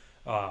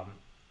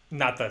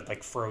 Not the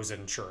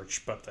frozen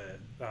church, but the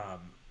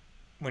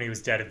when he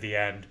was dead at the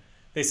end.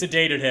 They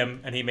sedated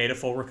him, and he made a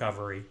full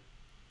recovery.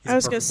 He's I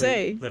was gonna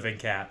say living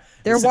cat.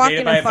 They're He's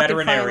walking by a fucking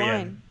fine veterinarian.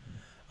 line.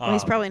 Well,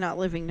 he's probably not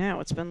living now.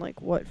 It's been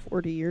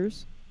 40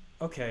 years?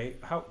 Okay,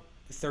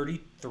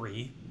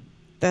 33.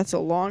 That's a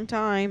long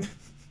time.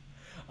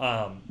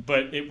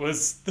 But it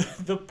was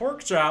the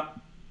pork chop.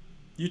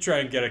 You try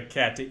and get a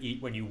cat to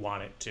eat when you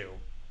want it to.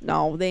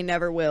 No, they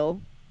never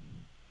will.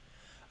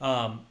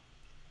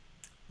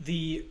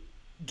 The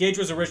Gage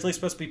was originally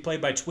supposed to be played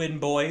by twin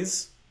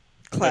boys.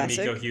 Classic.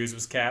 When Nico Hughes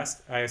was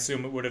cast. I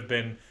assume it would have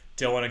been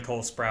Dylan and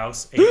Cole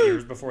Sprouse 8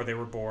 years before they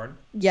were born.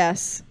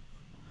 Yes.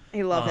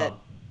 I love it.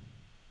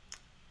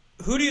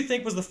 Who do you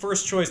think was the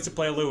first choice to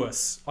play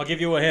Lewis? I'll give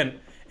you a hint.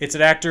 It's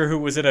an actor who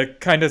was in a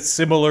kind of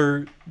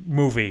similar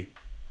movie.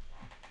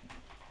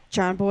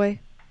 John Boy.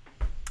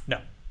 No.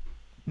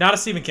 Not a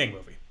Stephen King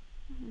movie.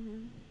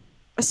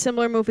 A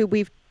similar movie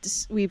we've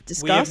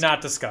discussed. We have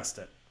not discussed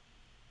it.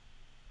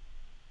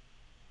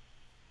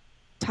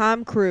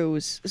 Tom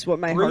Cruise is what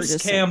my heart Bruce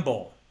is saying.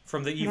 Campbell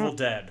from The Evil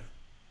Dead.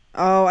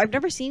 Oh, I've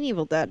never seen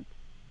Evil Dead.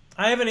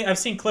 I've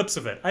seen clips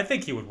of it. I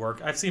think he would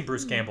work. I've seen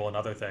Bruce Campbell in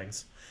other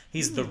things.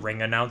 He's the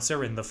ring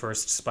announcer in the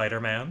first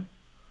Spider-Man.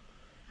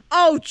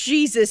 Oh,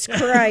 Jesus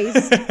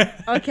Christ.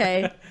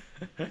 Okay.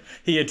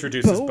 He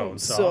introduces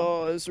Bonesaw.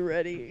 Bonesaw's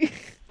ready.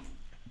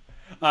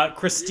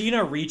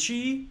 Christina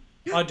Ricci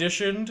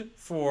auditioned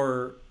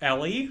for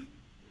Ellie.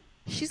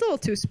 She's a little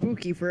too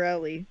spooky for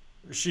Ellie.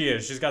 She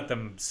is. She's got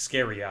them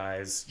scary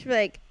eyes. She'd be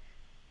like,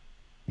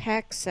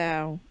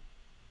 Paxow.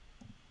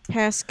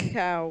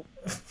 Pascow.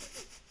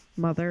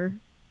 Mother.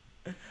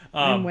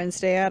 And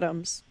Wednesday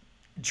Addams.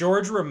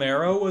 George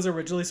Romero was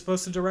originally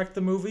supposed to direct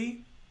the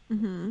movie.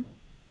 Mm-hmm.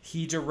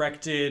 He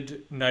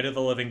directed Night of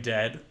the Living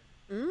Dead.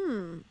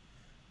 And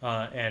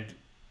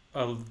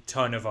a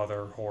ton of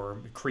other horror.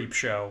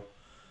 Creepshow.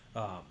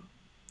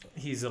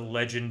 He's a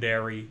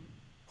legendary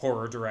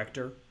horror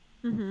director.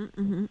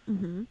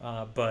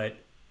 But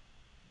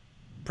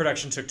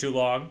production took too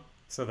long,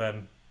 so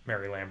then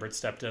Mary Lambert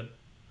stepped in.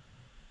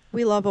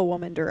 We love a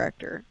woman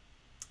director.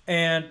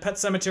 And Pet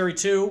Sematary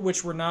 2,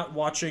 which we're not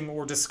watching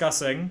or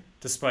discussing,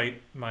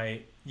 despite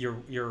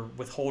your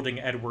withholding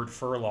Edward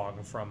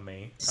Furlong from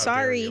me. How dare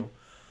Sorry. you.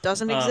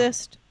 Doesn't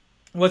exist.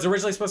 Was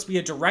originally supposed to be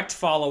a direct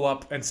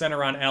follow-up and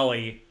center on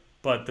Ellie,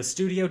 but the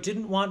studio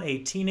didn't want a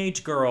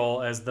teenage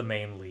girl as the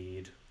main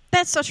lead.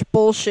 That's such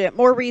bullshit.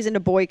 More reason to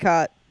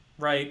boycott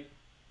Right?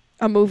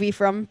 a movie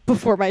from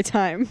before my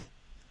time.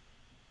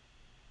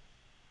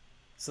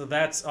 So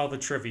that's all the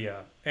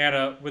trivia.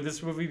 Anna, would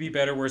this movie be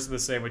better, worse, or the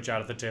same with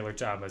Jonathan Taylor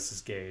Thomas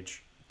as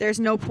Gage? There's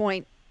no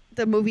point.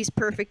 The movie's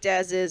perfect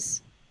as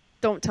is.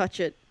 Don't touch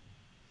it.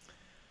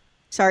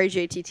 Sorry,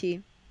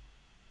 JTT.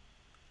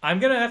 I'm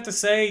going to have to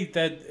say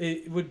that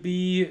it would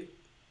be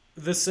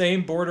the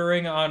same,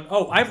 bordering on...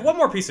 Oh, I have one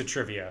more piece of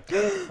trivia.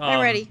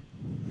 I'm ready.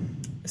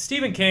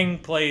 Stephen King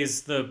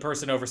plays the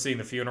person overseeing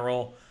the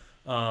funeral.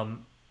 And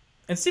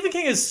Stephen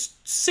King is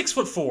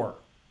 6'4".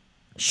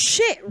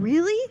 Shit,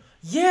 really?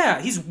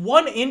 Yeah, he's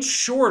 1 inch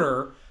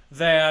shorter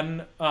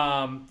than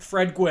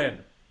Fred Gwynn.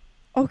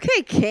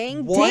 Okay,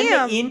 King. 1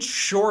 Damn. inch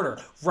shorter.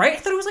 Right? I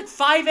thought he was like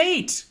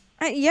 5'8".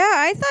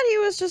 I thought he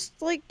was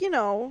just like,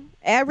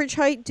 average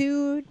height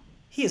dude.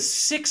 He is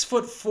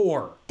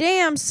 6'4".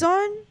 Damn,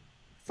 son.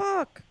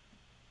 Fuck.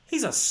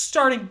 He's a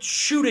starting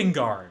shooting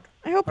guard.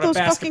 I hope on a those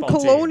fucking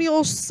basketball team.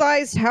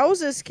 colonial-sized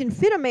houses can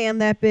fit a man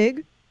that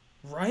big.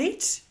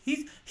 Right?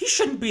 He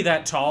shouldn't be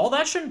that tall.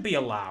 That shouldn't be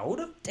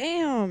allowed.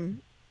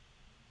 Damn.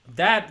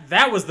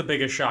 That was the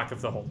biggest shock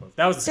of the whole movie.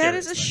 That was the That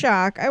scariest is a thing.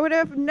 shock. I would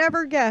have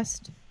never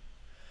guessed.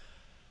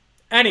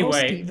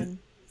 Anyway, Steven.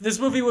 this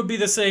movie would be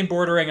the same,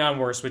 bordering on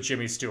worse, with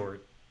Jimmy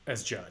Stewart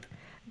as Judd.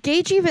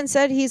 Gage even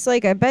said he's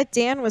like, I bet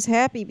Dan was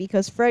happy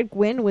because Fred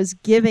Gwynn was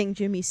giving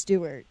Jimmy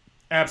Stewart.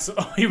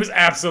 He was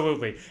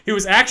absolutely. He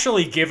was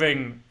actually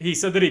giving... He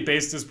said that he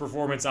based his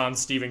performance on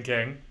Stephen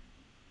King.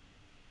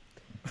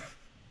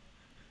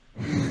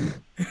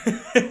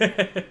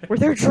 Were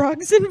there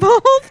drugs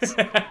involved?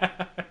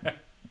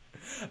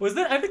 Was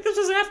that? I think this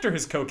was after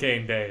his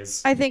cocaine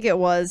days. I think it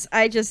was.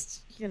 I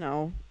just,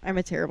 I'm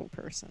a terrible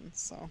person,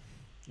 so.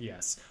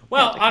 Yes.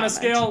 Well, to on a comment.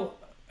 scale...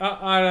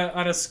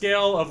 on a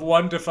scale of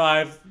 1 to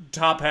 5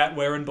 top hat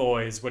wearing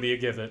boys, what do you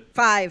give it?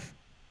 5.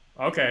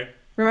 Okay.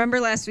 Remember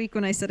last week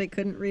when I said I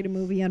couldn't read a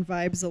movie on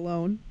vibes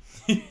alone?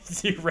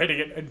 You're rating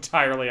it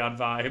entirely on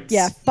vibes.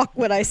 Yeah, fuck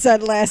what I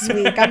said last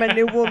week. I'm a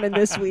new woman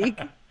this week.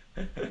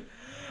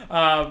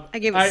 I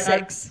gave it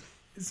 6.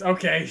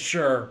 Okay,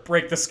 sure.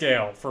 Break the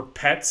scale for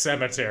Pet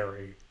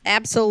Sematary.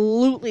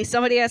 Absolutely.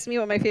 Somebody asked me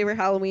what my favorite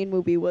Halloween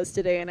movie was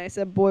today, and I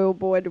said, boy, oh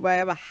boy, do I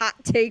have a hot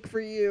take for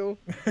you.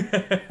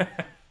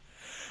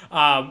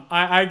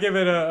 I give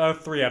it a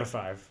 3 out of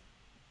 5.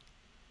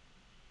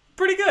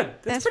 Pretty good.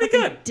 That's pretty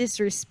fucking good.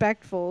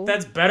 Disrespectful.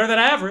 That's better than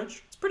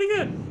average. It's pretty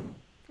good.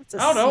 That's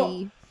a I don't know.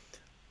 C.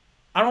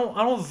 I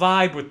don't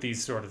vibe with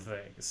these sort of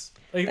things.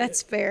 Like,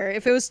 That's fair.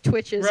 If it was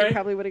Twitches, Right? I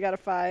probably would have got a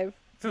 5.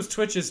 if it was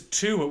Twitches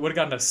 2, it would have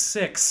gotten a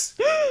 6.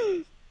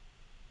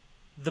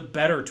 The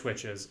better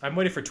Twitches. I'm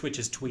waiting for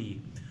Twitches Twee.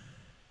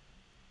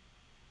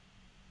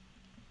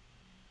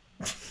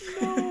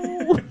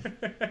 No.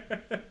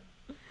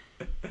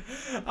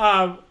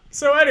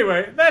 So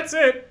anyway, that's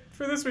it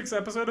for this week's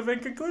episode of In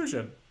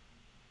Conclusion.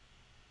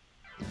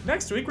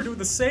 Next week, we're doing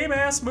the same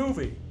ass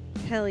movie.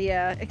 Hell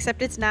yeah.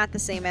 Except it's not the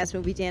same as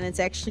movie, Dan. It's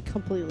actually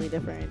completely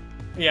different.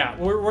 Yeah,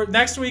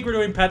 next week we're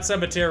doing Pet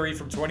Sematary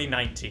from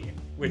 2019,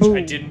 which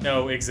I didn't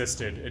know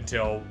existed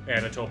until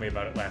Anna told me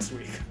about it last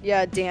week.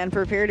 Yeah, Dan,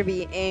 prepare to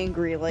be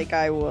angry like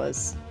I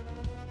was.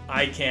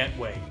 I can't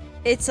wait.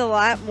 It's a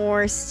lot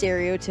more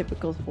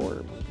stereotypical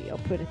horror movie, I'll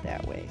put it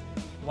that way.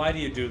 Why do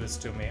you do this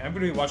to me? I'm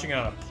going to be watching it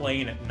on a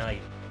plane at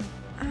night.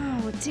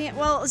 Oh, damn.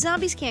 Well,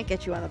 zombies can't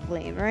get you on the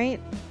plane,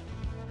 right?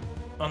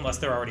 Unless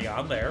they're already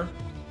on there.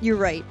 You're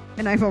right.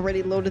 And I've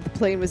already loaded the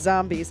plane with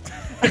zombies.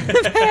 I've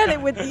had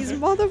it with these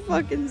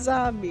motherfucking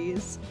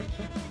zombies.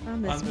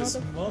 On this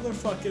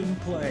motherfucking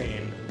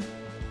plane.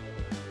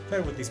 I've had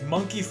it with these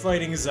monkey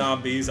fighting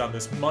zombies on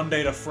this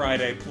Monday to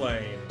Friday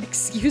plane.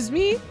 Excuse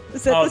me?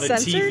 Is that the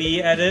censored? TV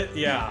edit?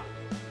 Yeah.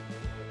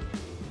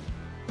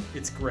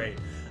 It's great.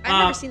 I've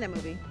never seen that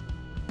movie.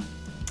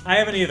 I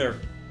haven't either.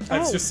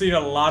 I've Oh. just seen a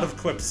lot of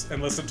clips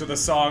and listened to the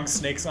song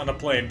Snakes on a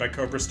Plane by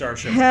Cobra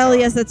Starship. Hell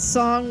yes, that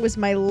song was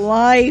my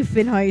life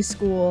in high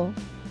school.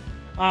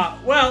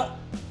 Well,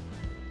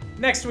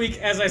 next week,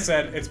 as I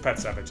said, it's Pet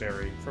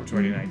Sematary from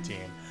 2019.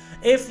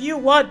 If you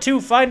want to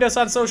find us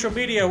on social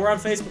media, we're on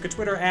Facebook and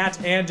Twitter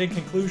 @and in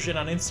conclusion,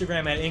 on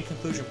Instagram @in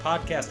conclusion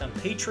podcast, on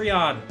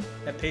Patreon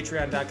at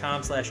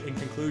patreon.com/in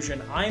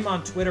conclusion. I'm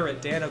on Twitter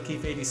 @Dan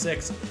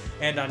O'Keefe86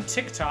 and on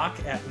TikTok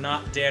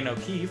 @not Dan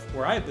O'Keefe,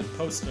 where I've been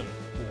posting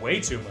way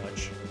too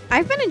much.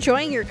 I've been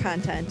enjoying your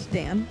content,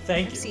 Dan.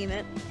 Thank I've you. seen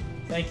it.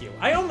 Thank you.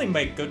 I only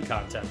make good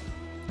content.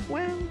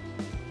 Well,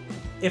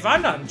 If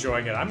I'm not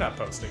enjoying it, I'm not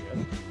posting it.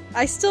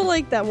 I still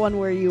like that one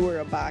where you were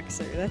a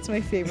boxer. That's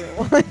my favorite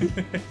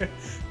one.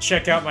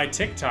 Check out my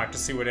TikTok to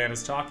see what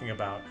Anna's talking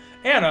about.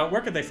 Anna, where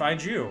could they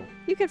find you?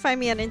 You can find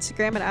me on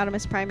Instagram at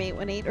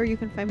AutomusPrime818, or you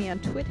can find me on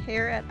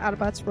Twitter at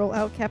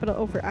AutobotsRollout, capital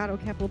O for Auto,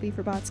 capital B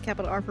for Bots,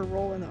 capital R for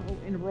Roll, and the O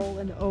in Roll,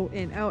 and the O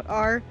in Out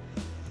are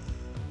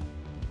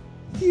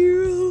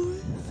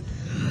heroes.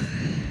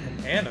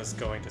 And Anna's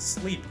going to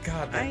sleep.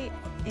 God, I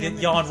the am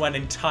yawn went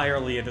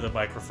entirely into the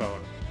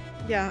microphone.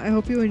 Yeah, I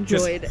hope you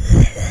enjoyed.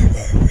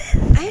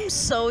 I am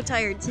so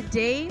tired.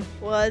 Today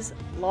was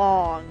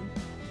long.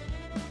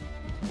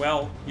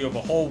 Well, you have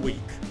a whole week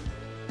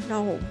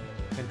No.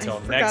 until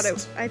I forgot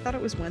next. I thought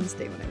it was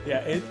Wednesday when I Yeah,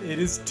 it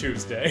is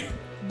Tuesday.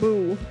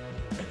 Boo.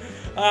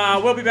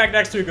 We'll be back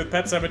next week with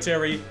Pet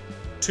Sematary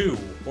 2,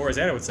 or as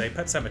Anna would say,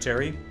 Pet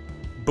Sematary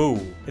Boo.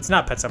 It's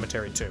not Pet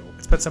Sematary 2.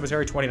 It's Pet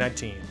Sematary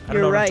 2019. I don't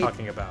You're know what right. I'm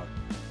talking about.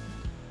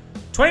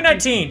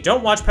 2019.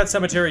 Don't watch Pet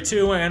Sematary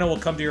 2. Anna will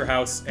come to your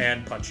house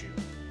and punch you.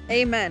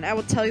 Amen. I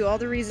will tell you all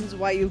the reasons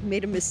why you've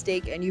made a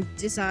mistake and you've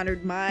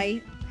dishonored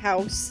my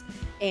house,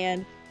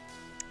 and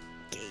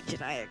Gage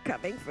and I are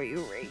coming for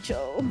you,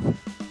 Rachel.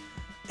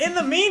 In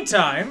the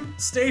meantime,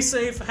 stay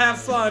safe,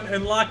 have fun,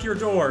 and lock your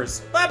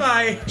doors.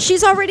 Bye-bye.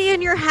 She's already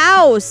in your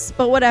house,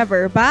 but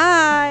whatever.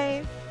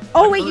 Bye.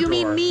 Oh, On wait, her you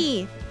mean door.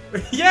 me.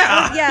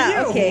 Yeah.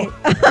 Yeah, you. okay.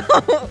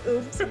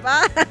 Oops,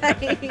 bye.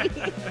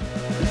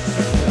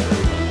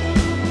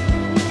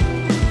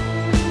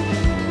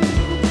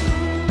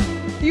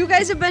 You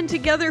guys have been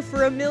together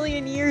for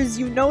 1,000,000 years.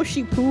 You know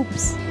she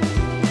poops.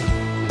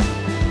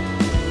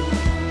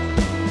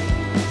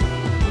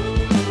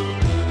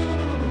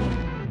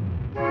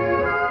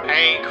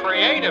 A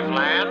Creative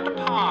Land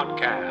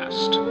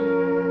podcast.